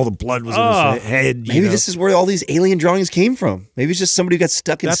puffy and all the blood was in his head. Maybe this is where all these alien drawings came from. Maybe it's just somebody who got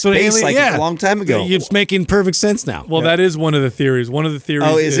stuck in space a long time ago. It's making perfect sense now. Well, that is one of the theories. One of the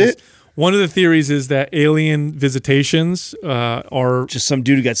theories is it? One of the theories is that alien visitations are just some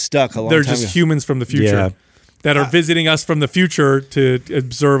dude who got stuck a long time ago. They're just humans from the future that are visiting us from the future to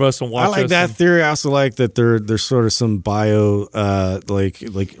observe us and watch us. I like that theory. I also like that there's sort of some bio, like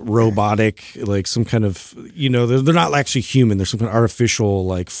robotic, like some kind of, you know, they're not actually human. They're some kind of artificial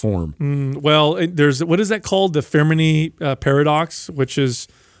like form. Well, there's, what is that called? The Fermi paradox, which is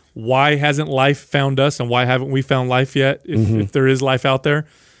why hasn't life found us and why haven't we found life yet if there is life out there?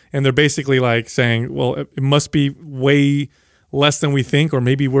 And they're basically like saying, well, it must be way less than we think, or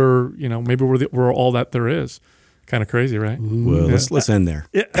maybe we're all that there is. Kind of crazy, right? Well, let's end there.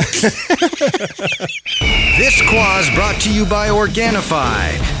 This Quaz brought to you by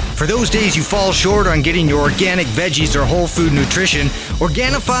Organifi. For those days you fall short on getting your organic veggies or whole food nutrition,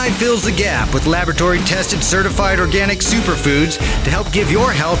 Organifi fills the gap with laboratory-tested certified organic superfoods to help give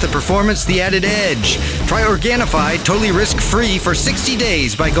your health and performance the added edge. Try Organifi totally risk-free for 60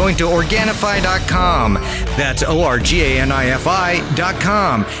 days by going to Organifi.com. That's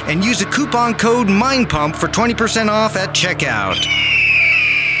ORGANIFI.com. And use the coupon code MINDPUMP for 20% off at checkout.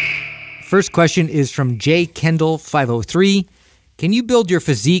 First question is from J. Kendall 503. Can you build your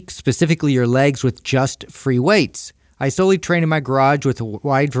physique, specifically your legs, with just free weights? I solely train in my garage with a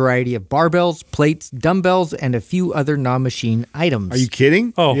wide variety of barbells, plates, dumbbells, and a few other non-machine items. Are you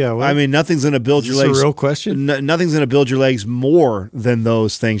kidding? Oh, yeah. I mean, nothing's going to build your legs. Is this a real question? Nothing's going to build your legs more than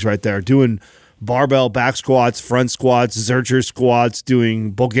those things right there. Doing barbell back squats, front squats, Zercher squats,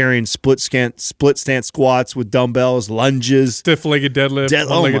 doing Bulgarian split stance squats with dumbbells, lunges, stiff-legged deadlift,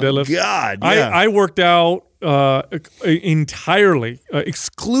 one-legged deadlift. God, yeah. I worked out entirely,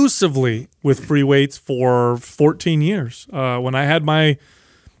 exclusively with free weights for 14 years. When I had my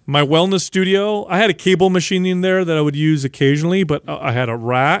wellness studio, I had a cable machine in there that I would use occasionally, but I had a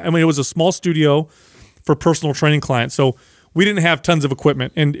rack. I mean, it was a small studio for personal training clients, so we didn't have tons of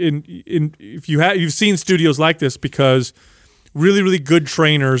equipment. And if you've seen studios like this, because really, really good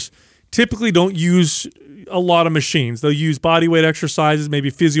trainers typically don't use a lot of machines. They'll use body weight exercises,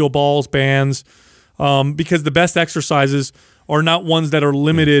 maybe physio balls, bands, because the best exercises are not ones that are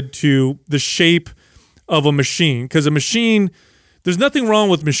limited to the shape of a machine. Because a machine, there's nothing wrong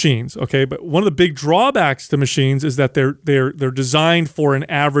with machines, okay? But one of the big drawbacks to machines is that they're designed for an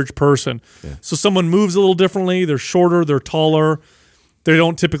average person. Yeah. So someone moves a little differently. They're shorter. They're taller. They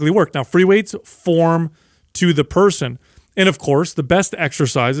don't typically work. Now, free weights form to the person. And, of course, the best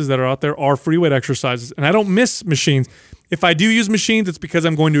exercises that are out there are free weight exercises. And I don't miss machines. If I do use machines, it's because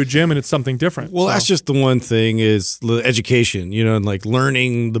I'm going to a gym and it's something different. Well, that's just the one thing is education, you know, and like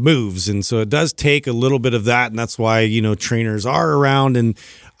learning the moves. And so it does take a little bit of that. And that's why, you know, trainers are around. And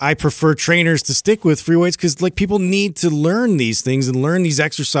I prefer trainers to stick with free weights because like people need to learn these things and learn these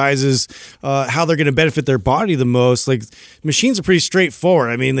exercises, how they're going to benefit their body the most. Like machines are pretty straightforward.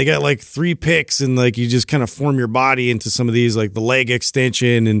 I mean, they got like 3 picks and like you just kind of form your body into some of these, like the leg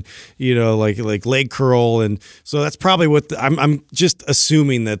extension and, you know, like leg curl. And so that's probably what I'm just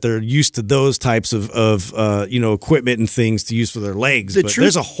assuming that they're used to those types of you know, equipment and things to use for their legs. But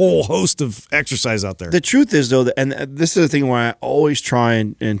there's a whole host of exercise out there. The truth is, though, and this is the thing where I always try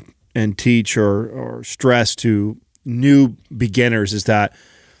and teach or stress to new beginners is that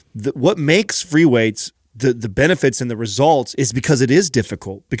what makes free weights the benefits and the results is because it is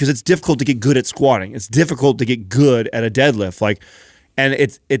difficult. Because it's difficult to get good at squatting. It's difficult to get good at a deadlift. And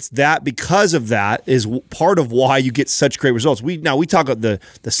it's that because of that is part of why you get such great results. We talk about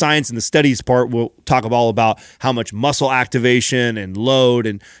the science and the studies part. We'll talk all about how much muscle activation and load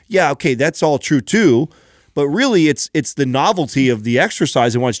and okay, that's all true too. But really, it's the novelty of the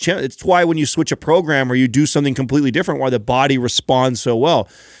exercise and it's why when you switch a program or you do something completely different, why the body responds so well.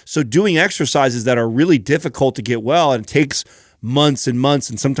 So doing exercises that are really difficult to get well and it takes months and months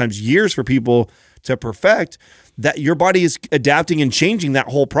and sometimes years for people to perfect, that your body is adapting and changing that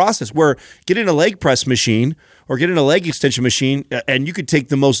whole process. Where getting a leg press machine or get in a leg extension machine, and you could take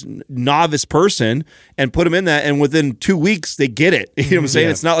the most novice person and put them in that, and within 2 weeks they get it. You know what I'm saying?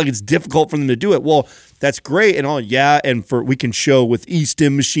 Yeah. It's not like it's difficult for them to do it. Well, that's great and all, and we can show with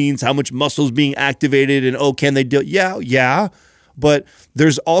E-stim machines how much muscle is being activated, and can they do it? Yeah. But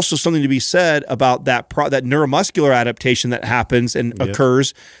there's also something to be said about that neuromuscular adaptation that happens and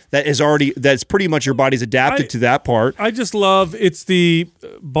occurs that's pretty much your body's adapted to that part. I just love it's the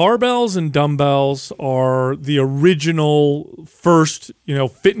barbells and dumbbells are the original first,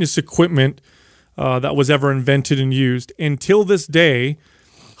 fitness equipment that was ever invented and used. Until this day,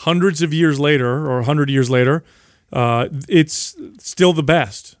 hundreds of years later or 100 years later, it's still the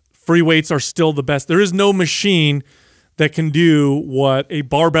best. Free weights are still the best. There is no machine that can do what a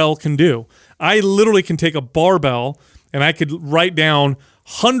barbell can do. I literally can take a barbell and I could write down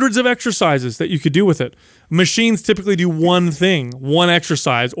hundreds of exercises that you could do with it. Machines typically do one thing, one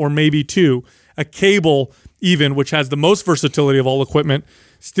exercise, or maybe two. A cable, even, which has the most versatility of all equipment,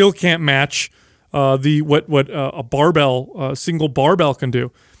 still can't match what a barbell, single barbell can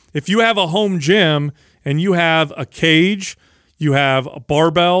do. If you have a home gym and you have a cage, you have a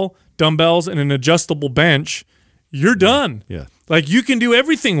barbell, dumbbells, and an adjustable bench, you're done. Yeah. Like you can do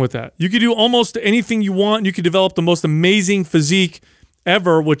everything with that. You can do almost anything you want. You can develop the most amazing physique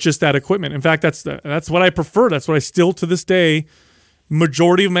ever with just that equipment. In fact, that's what I prefer. That's what I still to this day,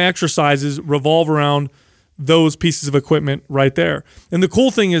 majority of my exercises revolve around those pieces of equipment right there. And the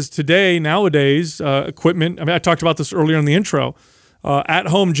cool thing is nowadays, equipment, I talked about this earlier in the intro,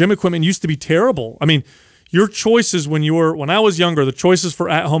 at-home gym equipment used to be terrible. I mean, your choices when I was younger, the choices for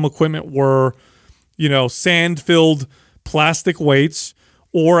at-home equipment were sand-filled plastic weights,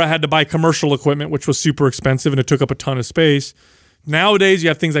 or I had to buy commercial equipment, which was super expensive and it took up a ton of space. Nowadays, you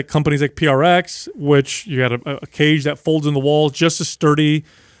have things like companies like PRX, which you got a cage that folds in the wall, just as sturdy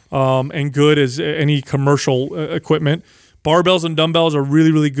and good as any commercial equipment. Barbells and dumbbells are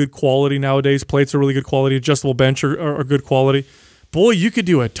really, really good quality nowadays. Plates are really good quality. Adjustable bench are good quality. Boy, you could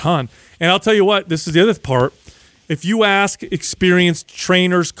do a ton. And I'll tell you what, this is the other part. If you ask experienced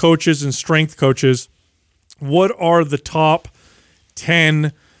trainers, coaches, and strength coaches, what are the top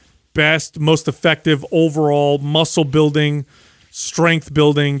 10 best, most effective overall muscle building, strength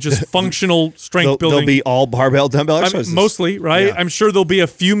building, just functional strength building? They'll be all barbell dumbbell exercises. Mostly, right? Yeah. I'm sure there'll be a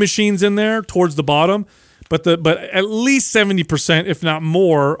few machines in there towards the bottom, but at least 70%, if not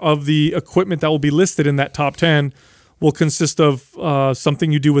more, of the equipment that will be listed in that top 10 will consist of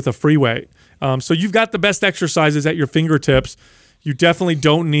something you do with a free weight. So you've got the best exercises at your fingertips. You definitely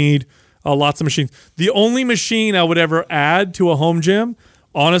don't need lots of machines. The only machine I would ever add to a home gym,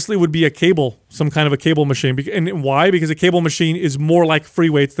 honestly, would be a cable, some kind of a cable machine. And why? Because a cable machine is more like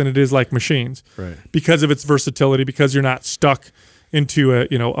free weights than it is like machines. Right. Because of its versatility, because you're not stuck into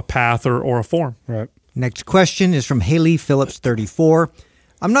a path or a form. Right. Next question is from Haley Phillips, 34.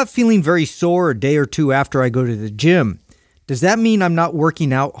 I'm not feeling very sore a day or two after I go to the gym. Does that mean I'm not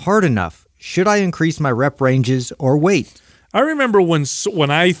working out hard enough? Should I increase my rep ranges or wait? I remember when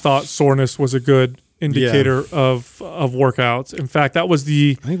I thought soreness was a good indicator of workouts. In fact, that was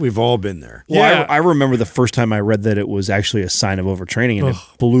I think we've all been there. Well, I remember the first time I read that it was actually a sign of overtraining,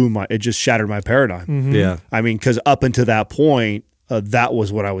 and it just shattered my paradigm. Mm-hmm. Yeah. I mean, because up until that point, that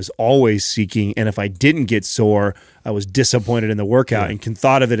was what I was always seeking. And if I didn't get sore, I was disappointed in the workout and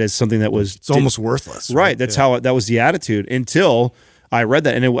thought of it as something that was almost worthless. Right. That's how that was the attitude until I read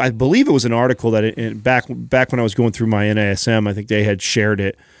that. And I believe it was an article that back when I was going through my NASM, I think they had shared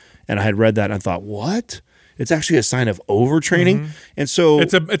it, and I had read that and I thought, what? It's actually a sign of overtraining. Mm-hmm. And so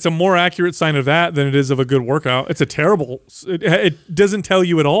it's a more accurate sign of that than it is of a good workout. It's a terrible. It doesn't tell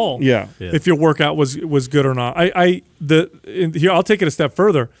you at all. Yeah. If your workout was good or not. Here, I'll take it a step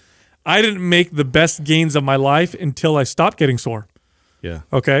further. I didn't make the best gains of my life until I stopped getting sore. Yeah.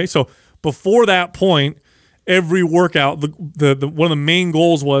 Okay. So before that point, every workout, the one of the main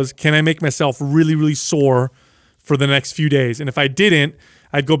goals was, can I make myself really, really sore for the next few days? And if I didn't,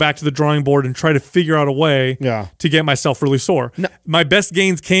 I'd go back to the drawing board and try to figure out a way to get myself really sore. No. My best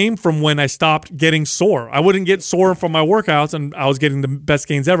gains came from when I stopped getting sore. I wouldn't get sore from my workouts, and I was getting the best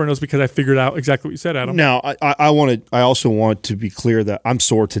gains ever, and it was because I figured out exactly what you said, Adam. Now, I also want to be clear that I'm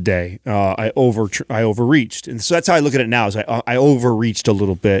sore today. I overreached, and so that's how I look at it now. Is I overreached a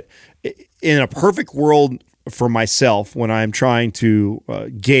little bit. In a perfect world for myself, when I'm trying to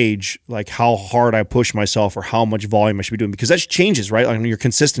gauge like how hard I push myself or how much volume I should be doing, because that changes, right? Like your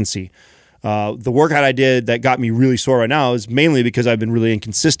consistency. The workout I did that got me really sore right now is mainly because I've been really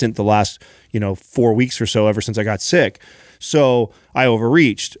inconsistent the last 4 weeks or so ever since I got sick. So I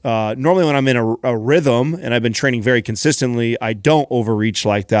overreached. Normally when I'm in a rhythm and I've been training very consistently, I don't overreach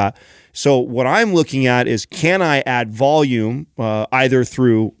like that. So what I'm looking at is, can I add volume either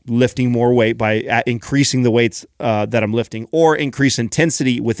through lifting more weight by increasing the weights that I'm lifting, or increase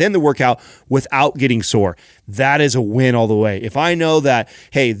intensity within the workout without getting sore? That is a win all the way. If I know that,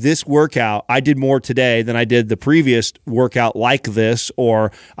 hey, this workout, I did more today than I did the previous workout like this,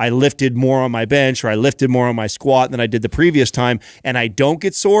 or I lifted more on my bench, or I lifted more on my squat than I did the previous time, and I don't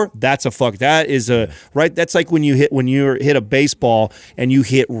get sore, that's a fuck. That is a, right? That's like when you hit a baseball and you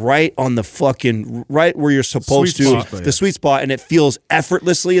hit right on the fucking, right where you're supposed the sweet spot, and it feels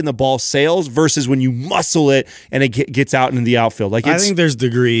effortlessly and the ball sails, versus when you muscle it and it gets out into the outfield. Like, I think there's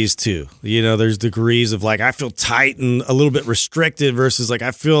degrees too. You know, there's degrees of like, I feel tight and a little bit restricted versus like,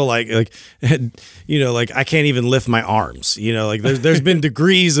 I feel like, you know, like I can't even lift my arms, you know, like there's been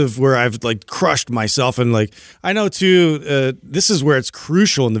degrees of where I've like crushed myself. And like, I know too, this is where it's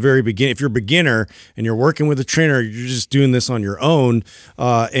crucial in the very beginning. If you're a beginner and you're working with a trainer, you're just doing this on your own,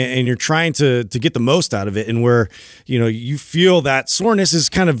 and you're trying to get the most out of it. And where, you know, you feel that soreness is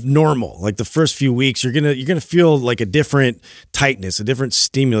kind of normal. Like the first few weeks, you're gonna feel like a different tightness, a different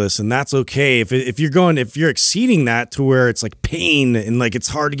stimulus, and that's okay. If you're exceeding that to where it's like pain and like it's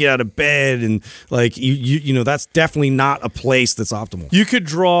hard to get out of bed, and like you know, that's definitely not a place that's optimal. You could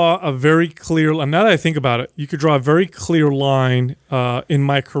draw a very clear, now that I think about it, you could draw a very clear line in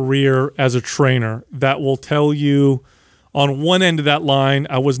my career as a trainer that will tell you, on one end of that line,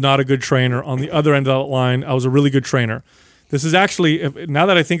 I was not a good trainer. On the other end of that line, I was a really good trainer. This is actually, now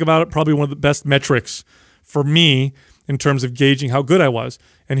that I think about it, probably one of the best metrics for me in terms of gauging how good I was.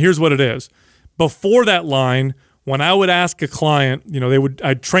 And here's what it is. Before that line, when I would ask a client, you know,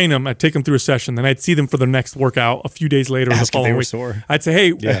 I'd train them, I'd take them through a session, then I'd see them for their next workout a few days later. Ask the following if they were week. sore. I'd say,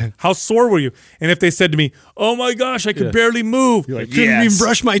 hey, how sore were you? And if they said to me, oh my gosh, I could barely move. I couldn't even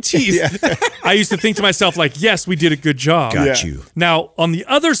brush my teeth. I used to think to myself, like, yes, we did a good job. Got you. Now, on the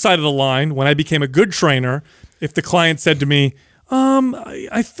other side of the line, when I became a good trainer, if the client said to me,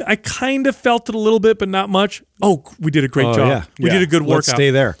 I kind of felt it a little bit, but not much. Oh, we did a great job. Yeah. We did a good workout. Let's stay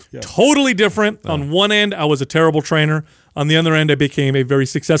there. Totally different. On one end, I was a terrible trainer. On the other end, I became a very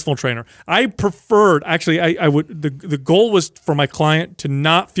successful trainer. I preferred, actually, I would. The goal was for my client to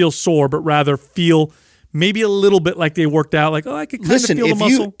not feel sore, but rather feel maybe a little bit like they worked out. Like, oh, I could kind of feel the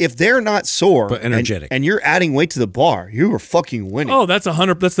muscle. If they're not sore but energetic, and you're adding weight to the bar, you are fucking winning. Oh, that's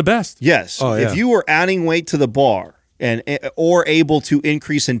the best. Yes. Oh, yeah. If you were adding weight to the bar or able to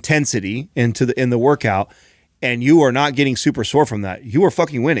increase intensity in the workout, and you are not getting super sore from that, you are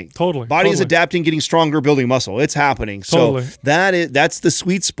fucking winning. Totally. Body is adapting, getting stronger, building muscle. It's happening. Totally. So that's the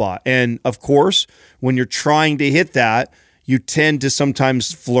sweet spot. And of course, when you're trying to hit that, you tend to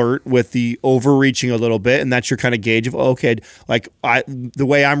sometimes flirt with the overreaching a little bit, and that's your kind of gauge of, okay, like the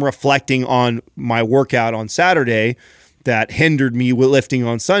way I'm reflecting on my workout on Saturday that hindered me with lifting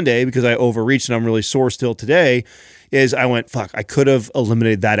on Sunday because I overreached and I'm really sore still today, is I went, fuck, I could have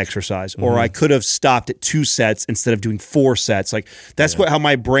eliminated that exercise, or I could have stopped at 2 sets instead of doing 4 sets. Like that's how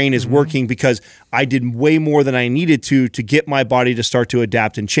my brain is working, because I did way more than I needed to get my body to start to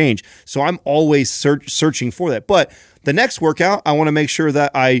adapt and change. So I'm always searching for that. But the next workout, I want to make sure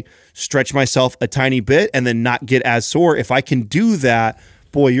that I stretch myself a tiny bit and then not get as sore. If I can do that,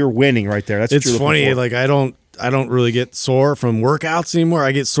 boy, you're winning right there. That's what you're funny. looking for. Like I don't really get sore from workouts anymore.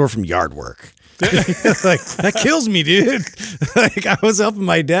 I get sore from yard work. Like that kills me, dude. Like I was helping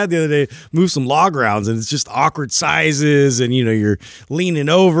my dad the other day move some log rounds, and it's just awkward sizes, and you know, you're leaning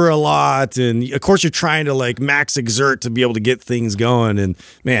over a lot, and of course you're trying to like max exert to be able to get things going, and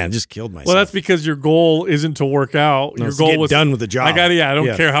man, I just killed myself. Well, that's because your goal isn't to work out. No, Your it's to goal get was done with the job. I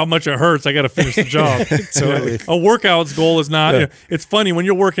don't care how much it hurts. I got to finish the job. Totally. A workout's goal is not. You know, it's funny when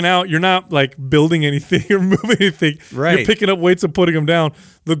you're working out, you're not like building anything or moving anything. Right. You're picking up weights and putting them down.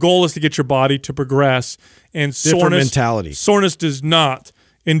 The goal is to get your body to progress. And Different mentality. Soreness does not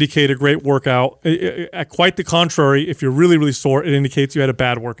indicate a great workout. Quite the contrary. If you're really, really sore, it indicates you had a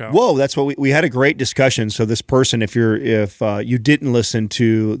bad workout. Whoa, that's what we had a great discussion. So this person, if you didn't listen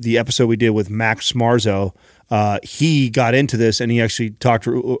to the episode we did with Max Marzo, he got into this and he actually talked.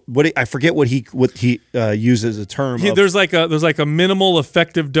 I forget what he uses a term. There's like a minimal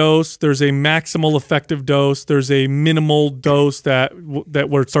effective dose. There's a maximal effective dose. There's a minimal dose that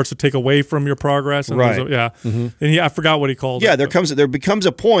where it starts to take away from your progress. And right. And I forgot what he called it. Yeah, there becomes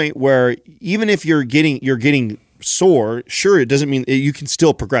a point where even if you're getting sore, sure, it doesn't mean you can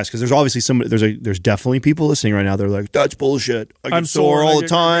still progress, because there's obviously there's definitely people listening right now. They're like, that's bullshit. I'm sore all the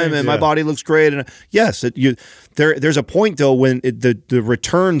time, and my body looks great. And yes, there's a point though when the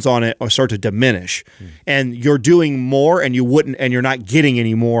returns on it start to diminish, and you're doing more, and you're not getting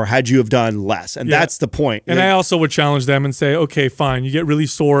any more had you have done less, and that's the point. And I also would challenge them and say, okay, fine, you get really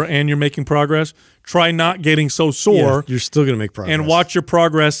sore and you're making progress. Try not getting so sore. You're still going to make progress. And watch your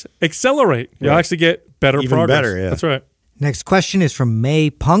progress accelerate. You'll actually get better Even progress. better, yeah. That's right. Next question is from May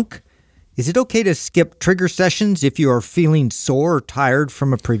Punk. Is it okay to skip trigger sessions if you are feeling sore or tired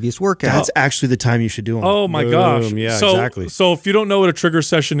from a previous workout? That's actually the time you should do them. Oh my Boom. gosh. Yeah, so, exactly. So if you don't know what a trigger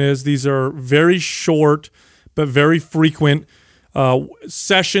session is, these are very short but very frequent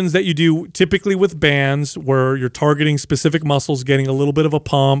sessions that you do typically with bands where you're targeting specific muscles, getting a little bit of a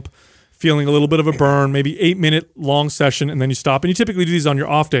pump, feeling a little bit of a burn, maybe 8-minute long session, and then you stop. And you typically do these on your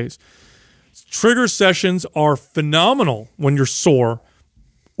off days. Trigger sessions are phenomenal when you're sore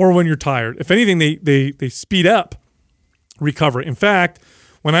or when you're tired. If anything, they speed up recovery. In fact,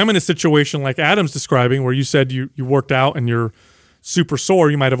 when I'm in a situation like Adam's describing, where you said you worked out and you're super sore,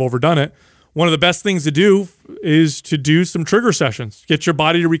 you might have overdone it. One of the best things to do is to do some trigger sessions. Get your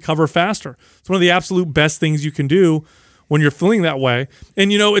body to recover faster. It's one of the absolute best things you can do when you're feeling that way.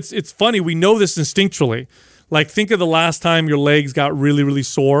 And, it's funny. We know this instinctually. Like, think of the last time your legs got really, really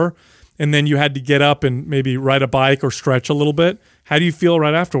sore and then you had to get up and maybe ride a bike or stretch a little bit. How do you feel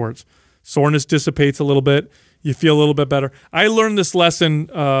right afterwards? Soreness dissipates a little bit. You feel a little bit better. I learned this lesson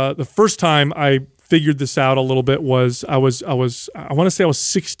the first time I figured this out a little bit was I want to say I was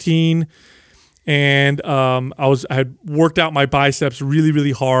 16, and I had worked out my biceps really,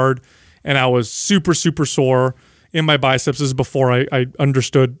 really hard, and I was super, super sore in my biceps. This is before I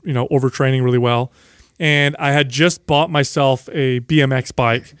understood, overtraining really well. And I had just bought myself a BMX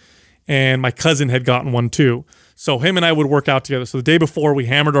bike, and my cousin had gotten one too. So him and I would work out together. So the day before, we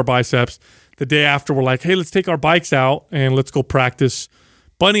hammered our biceps. The day after, we're like, hey, let's take our bikes out and let's go practice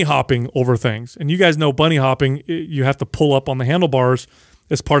bunny hopping over things. And you guys know bunny hopping, you have to pull up on the handlebars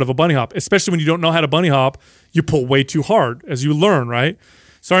as part of a bunny hop. Especially when you don't know how to bunny hop, you pull way too hard as you learn, right?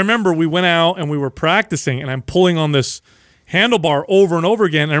 So I remember we went out and we were practicing, and I'm pulling on this handlebar over and over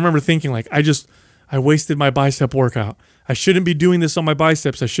again. And I remember thinking, like, I wasted my bicep workout. I shouldn't be doing this on my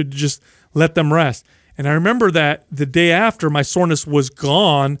biceps. I should just let them rest. And I remember that the day after, my soreness was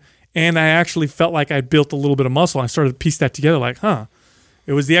gone, and I actually felt like I built a little bit of muscle. I started to piece that together, like,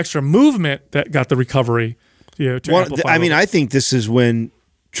 it was the extra movement that got the recovery. To amplify. I think this is when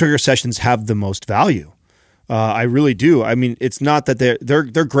trigger sessions have the most value. I really do. I mean, it's not that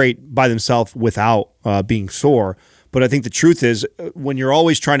they're great by themselves without being sore. But I think the truth is, when you're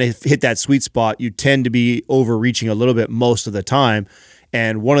always trying to hit that sweet spot, you tend to be overreaching a little bit most of the time.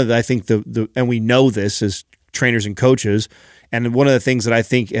 And one of the, I think and we know this as trainers and coaches, and one of the things that I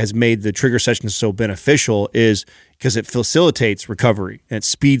think has made the trigger sessions so beneficial is because it facilitates recovery and it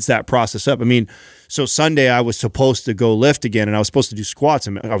speeds that process up. I mean, so Sunday I was supposed to go lift again, and I was supposed to do squats,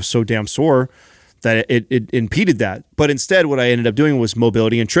 and I was so damn sore that it impeded that. But instead, what I ended up doing was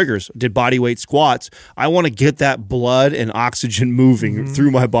mobility and triggers. Did body weight squats. I want to get that blood and oxygen moving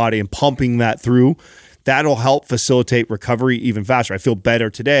through my body and pumping that through. That'll help facilitate recovery even faster. I feel better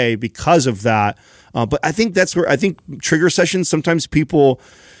today because of that. But I think that's where trigger sessions, sometimes people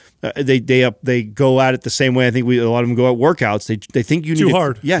they go at it the same way. I think a lot of them go at workouts. They think you need too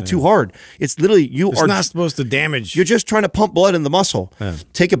hard. Yeah, too hard. It's literally It's not supposed to damage. You're just trying to pump blood in the muscle. Yeah.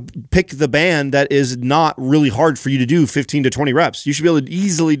 Pick the band that is not really hard for you to do 15 to 20 reps. You should be able to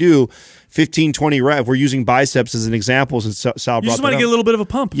easily do 15, 20 reps. We're using biceps as an example since Sal brought that up. You just want to get a little bit of a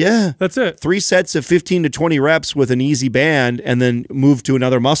pump. Yeah. That's it. 3 sets of 15 to 20 reps with an easy band, and then move to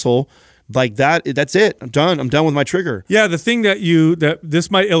another muscle. Like that's it. I'm done. I'm done with my trigger. Yeah, the thing that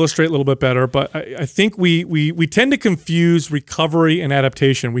this might illustrate a little bit better, but I think we tend to confuse recovery and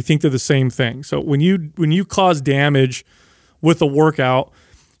adaptation. We think they're the same thing. So when you cause damage with a workout,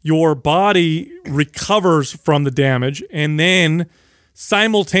 your body recovers from the damage, and then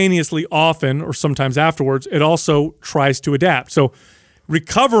simultaneously, often or sometimes afterwards, it also tries to adapt. So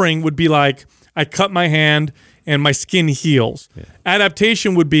recovering would be like, I cut my hand and my skin heals. Yeah.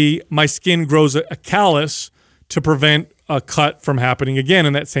 Adaptation would be my skin grows a callus to prevent a cut from happening again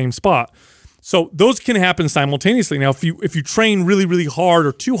in that same spot. So those can happen simultaneously. Now, if you train really, really hard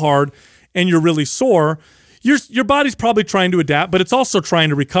or too hard and you're really sore, your body's probably trying to adapt, but it's also trying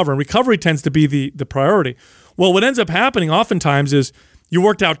to recover. And recovery tends to be the priority. Well, what ends up happening oftentimes is you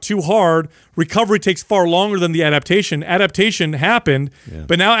worked out too hard. Recovery takes far longer than the adaptation. Adaptation happened,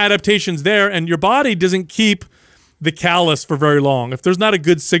 but now adaptation's there, and your body doesn't keep the callus for very long. If there's not a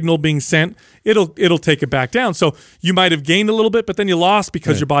good signal being sent, it'll take it back down. So you might have gained a little bit, but then you lost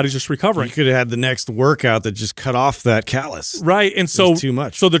because your body's just recovering. You could have had the next workout that just cut off that callus. Right, and so too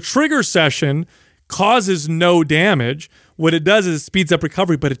much. So the trigger session causes no damage. What it does is it speeds up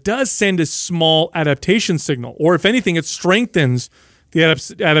recovery, but it does send a small adaptation signal. Or if anything, it strengthens the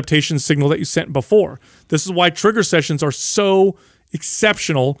adaptation signal that you sent before. This is why trigger sessions are so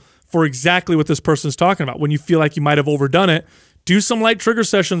exceptional for exactly what this person is talking about. When you feel like you might have overdone it, do some light trigger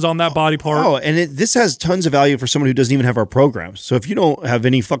sessions on that body part. Oh, and this has tons of value for someone who doesn't even have our programs. So if you don't have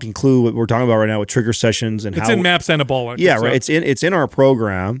any fucking clue what we're talking about right now with trigger sessions and it's how in MAPS Anabolic. Yeah, right. It's in our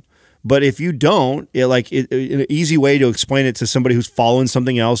program. But if you don't, an easy way to explain it to somebody who's following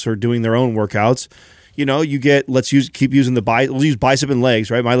something else or doing their own workouts, you get, keep using we'll use bicep and legs,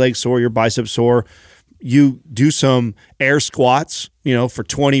 right? My leg's sore, your biceps sore. You do some air squats, for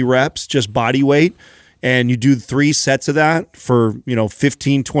 20 reps, just body weight. And you do 3 sets of that for,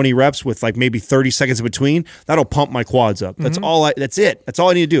 15, 20 reps with like maybe 30 seconds in between. That'll pump my quads up. That's that's it. That's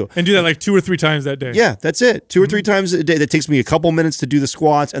all I need to do. And do that like 2 or 3 times that day. Yeah, that's it. 2 or 3 times a day. That takes me a couple minutes to do the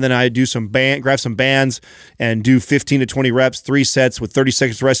squats. And then I do grab some bands and do 15 to 20 reps, 3 sets with 30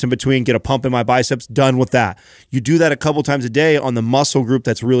 seconds rest in between, get a pump in my biceps, done with that. You do that a couple times a day on the muscle group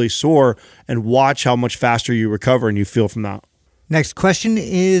that's really sore and watch how much faster you recover and you feel from that. Next question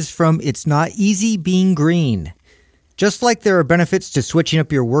is from It's Not Easy Being Green. Just like there are benefits to switching up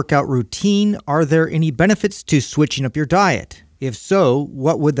your workout routine, are there any benefits to switching up your diet? If so,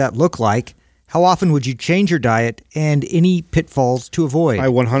 what would that look like? How often would you change your diet, and any pitfalls to avoid? I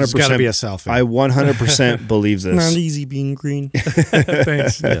 100%. It's gotta be a South fan. I 100% believe this. Not easy being green.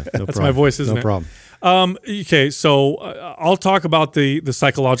 Thanks. Yeah, no That's my voice, isn't it? No problem. Okay, so I'll talk about the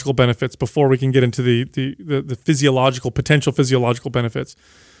psychological benefits before we can get into the potential physiological benefits.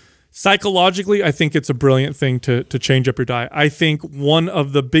 Psychologically, I think it's a brilliant thing to change up your diet. I think one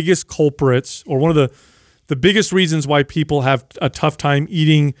of the biggest culprits, or one of the biggest reasons why people have a tough time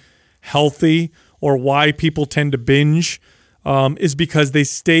eating healthy, or why people tend to binge, is because they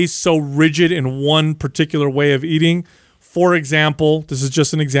stay so rigid in one particular way of eating. For example, this is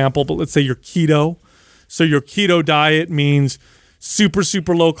just an example, but let's say you're keto. So your keto diet means super,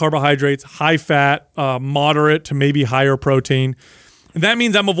 super low carbohydrates, high fat, moderate to maybe higher protein. And that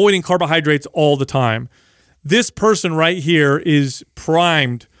means I'm avoiding carbohydrates all the time. This person right here is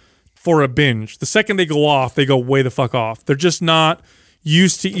primed for a binge. The second they go off, they go way the fuck off. They're just not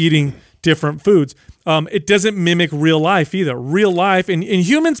used to eating different foods. It doesn't mimic real life either. Real life, and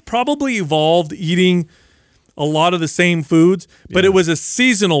humans probably evolved eating a lot of the same foods, but it was a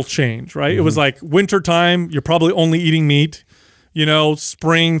seasonal change, right? It was like wintertime, you're probably only eating meat.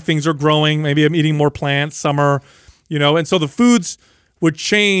 Spring, things are growing. Maybe I'm eating more plants. Summer, and so the foods would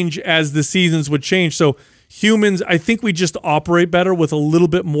change as the seasons would change. So humans, I think we just operate better with a little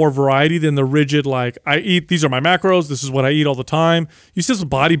bit more variety than the rigid, like, I eat, these are my macros, this is what I eat all the time. You see this with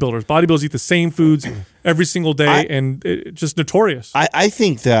bodybuilders. Bodybuilders eat the same foods every single day, and it's just notorious. I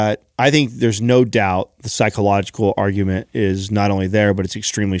think there's no doubt the psychological argument is not only there, but it's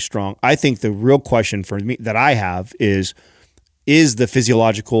extremely strong. I think the real question for me that I have is the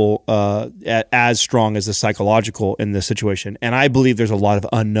physiological as strong as the psychological in this situation? And I believe there's a lot of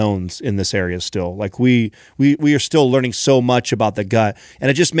unknowns in this area still. Like we are still learning so much about the gut, and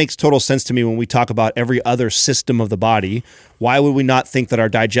it just makes total sense to me when we talk about every other system of the body. Why would we not think that our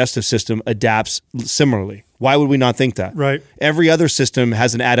digestive system adapts similarly? Why would we not think that? Right. Every other system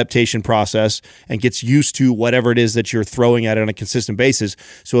has an adaptation process and gets used to whatever it is that you're throwing at it on a consistent basis.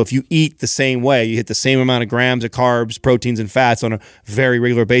 So if you eat the same way, you hit the same amount of grams of carbs, proteins, and fats on a very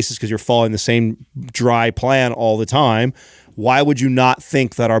regular basis because you're following the same dry plan all the time, why would you not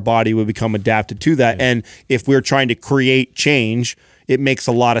think that our body would become adapted to that? Yeah. And if we're trying to create change, it makes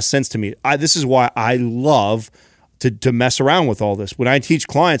a lot of sense to me. This is why I love to mess around with all this. When I teach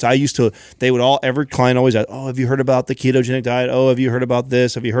clients, every client always ask, oh, have you heard about the ketogenic diet? Oh, have you heard about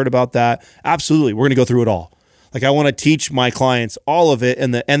this? Have you heard about that? Absolutely. We're going to go through it all. Like, I want to teach my clients all of it.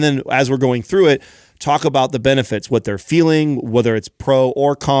 And then as we're going through it, talk about the benefits, what they're feeling, whether it's pro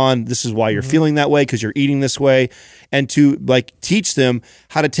or con. This is why you're feeling that way because you're eating this way. And to teach them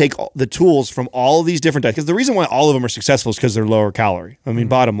how to take the tools from all of these different diets. Because the reason why all of them are successful is because they're lower calorie. I mean,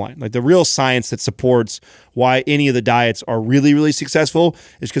 bottom line, the real science that supports why any of the diets are really, really successful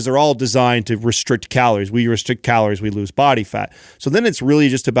is because they're all designed to restrict calories. We restrict calories, we lose body fat. So then it's really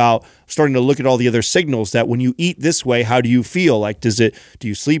just about starting to look at all the other signals that when you eat this way, how do you feel? Like, do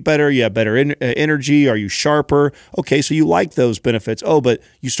you sleep better? You have better energy? Are you sharper? Okay, so you like those benefits. Oh, but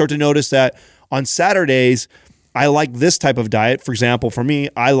you start to notice that on Saturdays, I like this type of diet. For example, for me,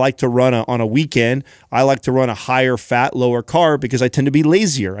 I like to run on a weekend. I like to run a higher fat, lower carb because I tend to be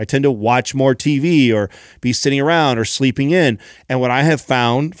lazier. I tend to watch more TV or be sitting around or sleeping in. And what I have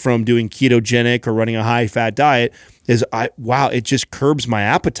found from doing ketogenic or running a high fat diet is it just curbs my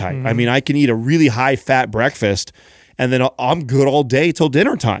appetite. I mean, I can eat a really high fat breakfast and then I'm good all day till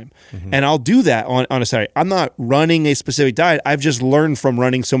dinner time. And I'll do that on a Saturday. I'm not running a specific diet. I've just learned from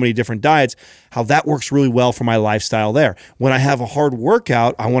running so many different diets how that works really well for my lifestyle there. When I have a hard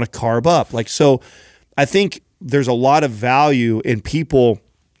workout, I want to carb up. So I think there's a lot of value in people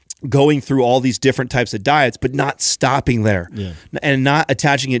going through all these different types of diets, but not stopping there and not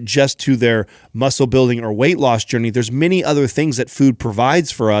attaching it just to their muscle building or weight loss journey. There's many other things that food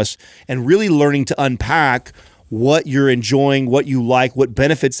provides for us, and really learning to unpack what you're enjoying, what you like, what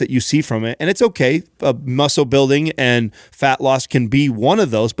benefits that you see from it. And it's okay. Muscle building and fat loss can be one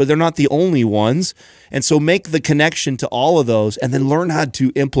of those, but they're not the only ones. And so make the connection to all of those and then learn how to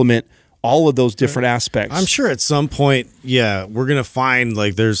implement all of those different aspects. I'm sure at some point, we're going to find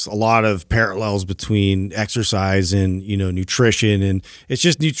like there's a lot of parallels between exercise and, nutrition. And it's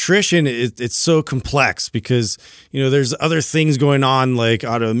just nutrition. It's so complex because, there's other things going on like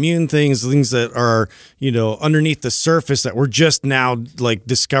autoimmune things that are, underneath the surface that we're just now like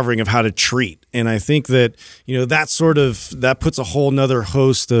discovering of how to treat. And I think that, that puts a whole nother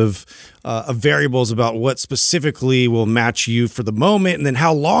host of variables about what specifically will match you for the moment. And then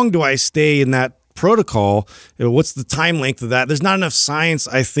how long do I stay in that protocol? What's the time length of that? There's not enough science,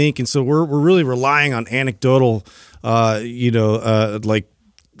 I think. And so we're really relying on anecdotal, like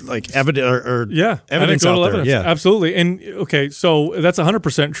evidence or evidence out there. Evidence. Yeah, absolutely. And okay, so that's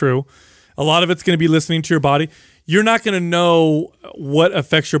 100% true. A lot of it's going to be listening to your body. You're not going to know what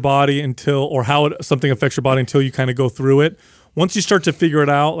affects your body or how something affects your body until you kind of go through it. Once you start to figure it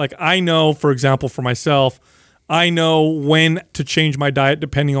out, like I know, for example, for myself, I know when to change my diet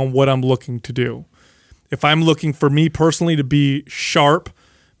depending on what I'm looking to do. If I'm looking for me personally to be sharp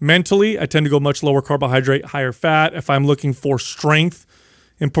mentally, I tend to go much lower carbohydrate, higher fat. If I'm looking for strength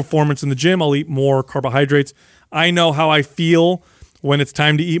and performance in the gym, I'll eat more carbohydrates. I know how I feel when it's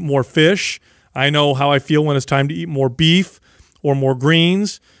time to eat more fish. I know how I feel when it's time to eat more beef or more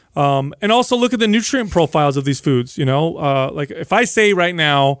greens. And also look at the nutrient profiles of these foods. Like if I say right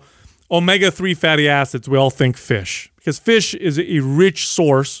now, omega-3 fatty acids, we all think fish because fish is a rich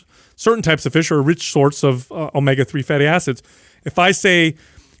source. Certain types of fish are a rich source of omega-3 fatty acids. If I say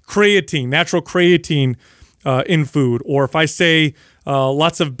creatine, natural creatine in food, or if I say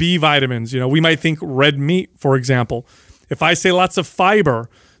lots of B vitamins, we might think red meat, for example. If I say lots of fiber,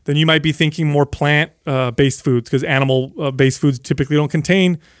 then you might be thinking more plant-based foods because animal-based foods typically don't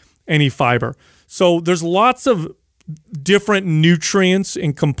contain any fiber. So there's lots of different nutrients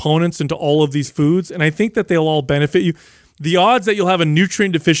and components into all of these foods, and I think that they'll all benefit you. The odds that you'll have a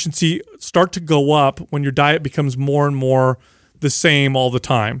nutrient deficiency start to go up when your diet becomes more and more the same all the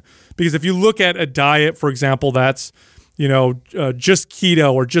time. Because if you look at a diet, for example, that's just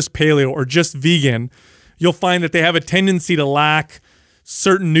keto or just paleo or just vegan, you'll find that they have a tendency to lack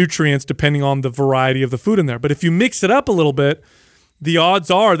certain nutrients depending on the variety of the food in there. But if you mix it up a little bit, the odds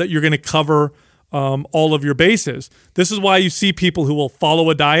are that you're going to cover all of your bases. This is why you see people who will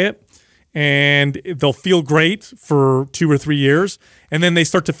follow a diet and they'll feel great for 2 or 3 years, and then they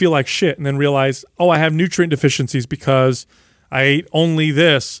start to feel like shit and then realize, I have nutrient deficiencies because I ate only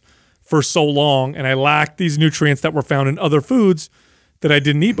this for so long and I lacked these nutrients that were found in other foods that I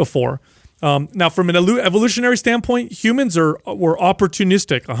didn't eat before. Now, from an evolutionary standpoint, humans were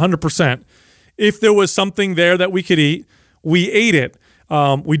opportunistic 100%. If there was something there that we could eat, we ate it.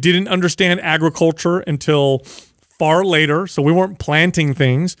 We didn't understand agriculture until far later, so we weren't planting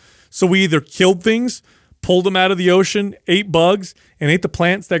things. So we either killed things, pulled them out of the ocean, ate bugs, and ate the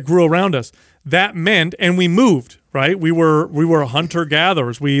plants that grew around us. That meant, and we moved, right? We were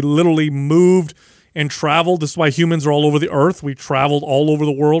hunter-gatherers. We literally moved and traveled. This is why humans are all over the earth. We traveled all over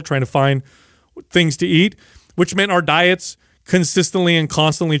the world trying to find things to eat, which meant our diets consistently and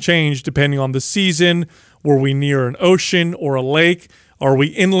constantly changed depending on the season. Were we near an ocean or a lake? Are we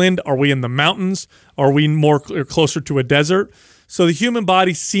inland? Are we in the mountains? Are we more closer to a desert? So the human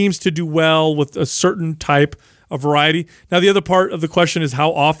body seems to do well with a certain type of variety. Now, the other part of the question is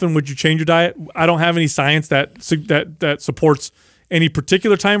how often would you change your diet? I don't have any science that supports any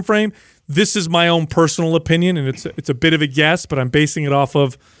particular time frame. This is my own personal opinion, and it's a bit of a guess, but I'm basing it off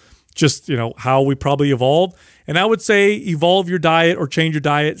of just how we probably evolved. And I would say evolve your diet or change your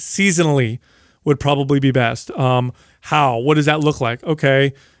diet seasonally would probably be best. How? What does that look like?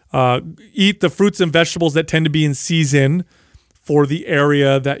 Okay, eat the fruits and vegetables that tend to be in season for the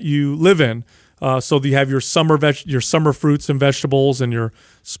area that you live in. So you have your summer fruits and vegetables and your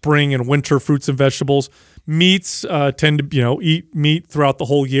spring and winter fruits and vegetables. Meats tend to eat meat throughout the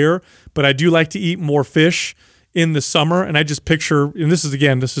whole year, but I do like to eat more fish in the summer. And I just picture, and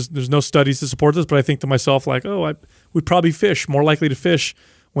there's no studies to support this, but I think to myself like, I would probably more likely to fish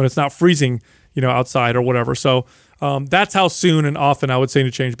when it's not freezing, outside or whatever. So that's how soon and often I would say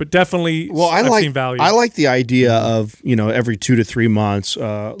to change, but definitely I've seen value. I like the idea of, every 2 to 3 months,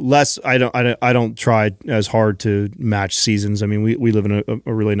 less. I don't try as hard to match seasons. I mean, we live in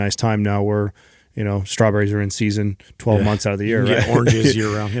a really nice time now where, strawberries are in season 12 months out of the year, right? Oranges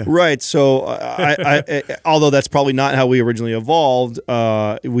year round. Yeah. Right. So I although that's probably not how we originally evolved,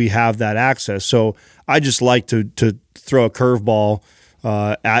 we have that access. So I just like to throw a curveball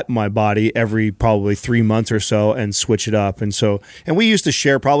at my body every probably 3 months or so and switch it up. And we used to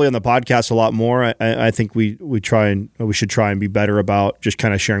share probably on the podcast a lot more. I think we should try and be better about just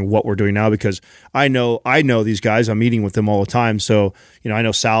kind of sharing what we're doing now, because I know these guys. I'm meeting with them all the time. So, I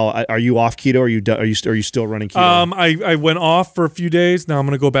know Sal, are you off keto? Are you still running keto? I went off for a few days. Now I'm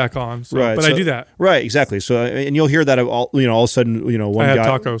going to go back on. So, right. But I do that. Right. Exactly. So, and you'll hear that all of a sudden,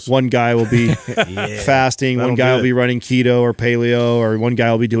 one guy will be fasting, one guy will be running keto or paleo, or one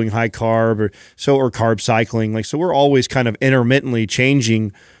guy will be doing high carb or carb cycling. So we're always kind of intermittently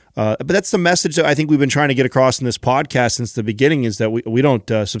changing. But that's the message that I think we've been trying to get across in this podcast since the beginning, is that we don't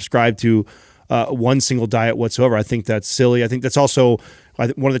subscribe to one single diet whatsoever. I think that's silly. I think that's also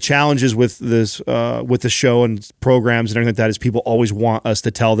one of the challenges with this, with the show and programs and everything like that, is people always want us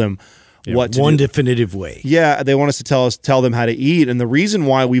to tell them what to one do. definitive way. Yeah, they want us to tell them how to eat. And the reason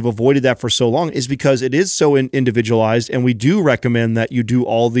why we've avoided that for so long is because it is so individualized, and we do recommend that you do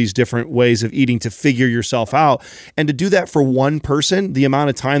all these different ways of eating to figure yourself out. And to do that for one person, the amount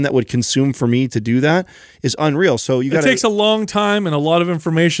of time that would consume for me to do that is unreal. So it takes a long time and a lot of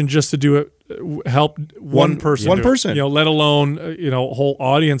information just to do it. Help one person. One person. Let alone a whole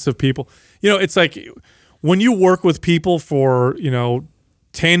audience of people. It's like when you work with people for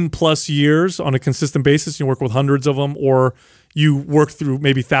 10 plus years on a consistent basis, you work with hundreds of them, or you work through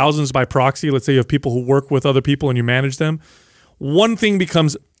maybe thousands by proxy. Let's say you have people who work with other people and you manage them. One thing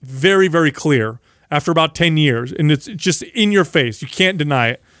becomes very, very clear after about 10 years, and it's just in your face. You can't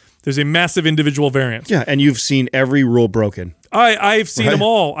deny it. There's a massive individual variance. Yeah, and you've seen every rule broken. I've seen them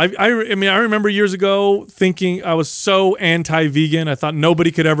all. I remember years ago thinking I was so anti-vegan. I thought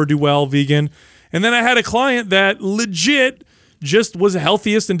nobody could ever do well vegan. And then I had a client that legit just was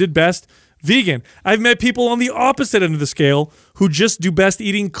healthiest and did best vegan. I've met people on the opposite end of the scale who just do best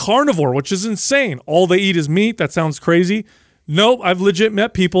eating carnivore, which is insane. All they eat is meat. That sounds crazy. Nope, I've legit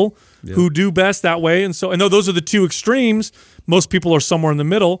met people who do best that way. And so I know those are the two extremes. Most people are somewhere in the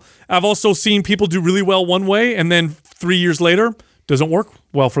middle. I've also seen people do really well one way, and then 3 years later, doesn't work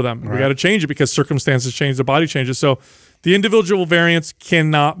well for them. Right. We got to change it because circumstances change, the body changes. So the individual variance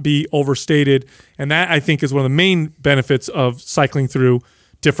cannot be overstated. And that, I think, is one of the main benefits of cycling through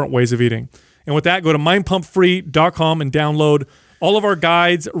different ways of eating. And with that, go to mindpumpfree.com and download all of our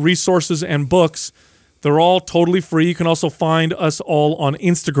guides, resources, and books. They're all totally free. You can also find us all on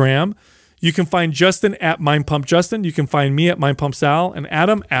Instagram. You can find Justin at MindPumpJustin. You can find me at MindPumpSal and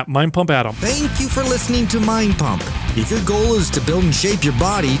Adam at MindPumpAdam. Thank you for listening to Mind Pump. If your goal is to build and shape your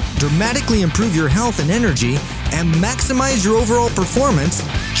body, dramatically improve your health and energy, and maximize your overall performance,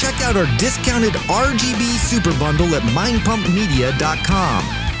 check out our discounted RGB Super Bundle at MindPumpMedia.com.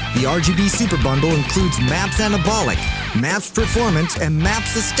 The RGB Super Bundle includes MAPS Anabolic, MAPS Performance, and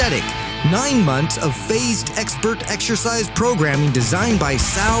MAPS Aesthetic. 9 months of phased expert exercise programming designed by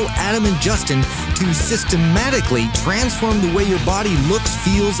Sal, Adam, and Justin to systematically transform the way your body looks,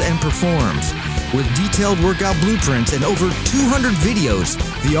 feels, and performs. With detailed workout blueprints and over 200 videos,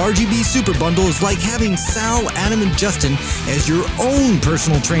 the RGB Super Bundle is like having Sal, Adam, and Justin as your own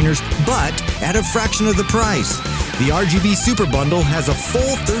personal trainers, but at a fraction of the price. The RGB Super Bundle has a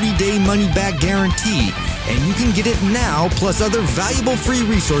full 30-day money-back guarantee, and you can get it now plus other valuable free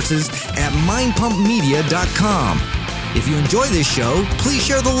resources at mindpumpmedia.com. If you enjoy this show, please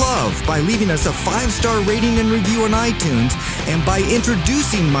share the love by leaving us a 5-star rating and review on iTunes and by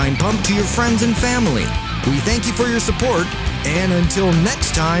introducing Mind Pump to your friends and family. We thank you for your support, and until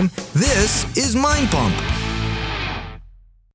next time, this is Mind Pump.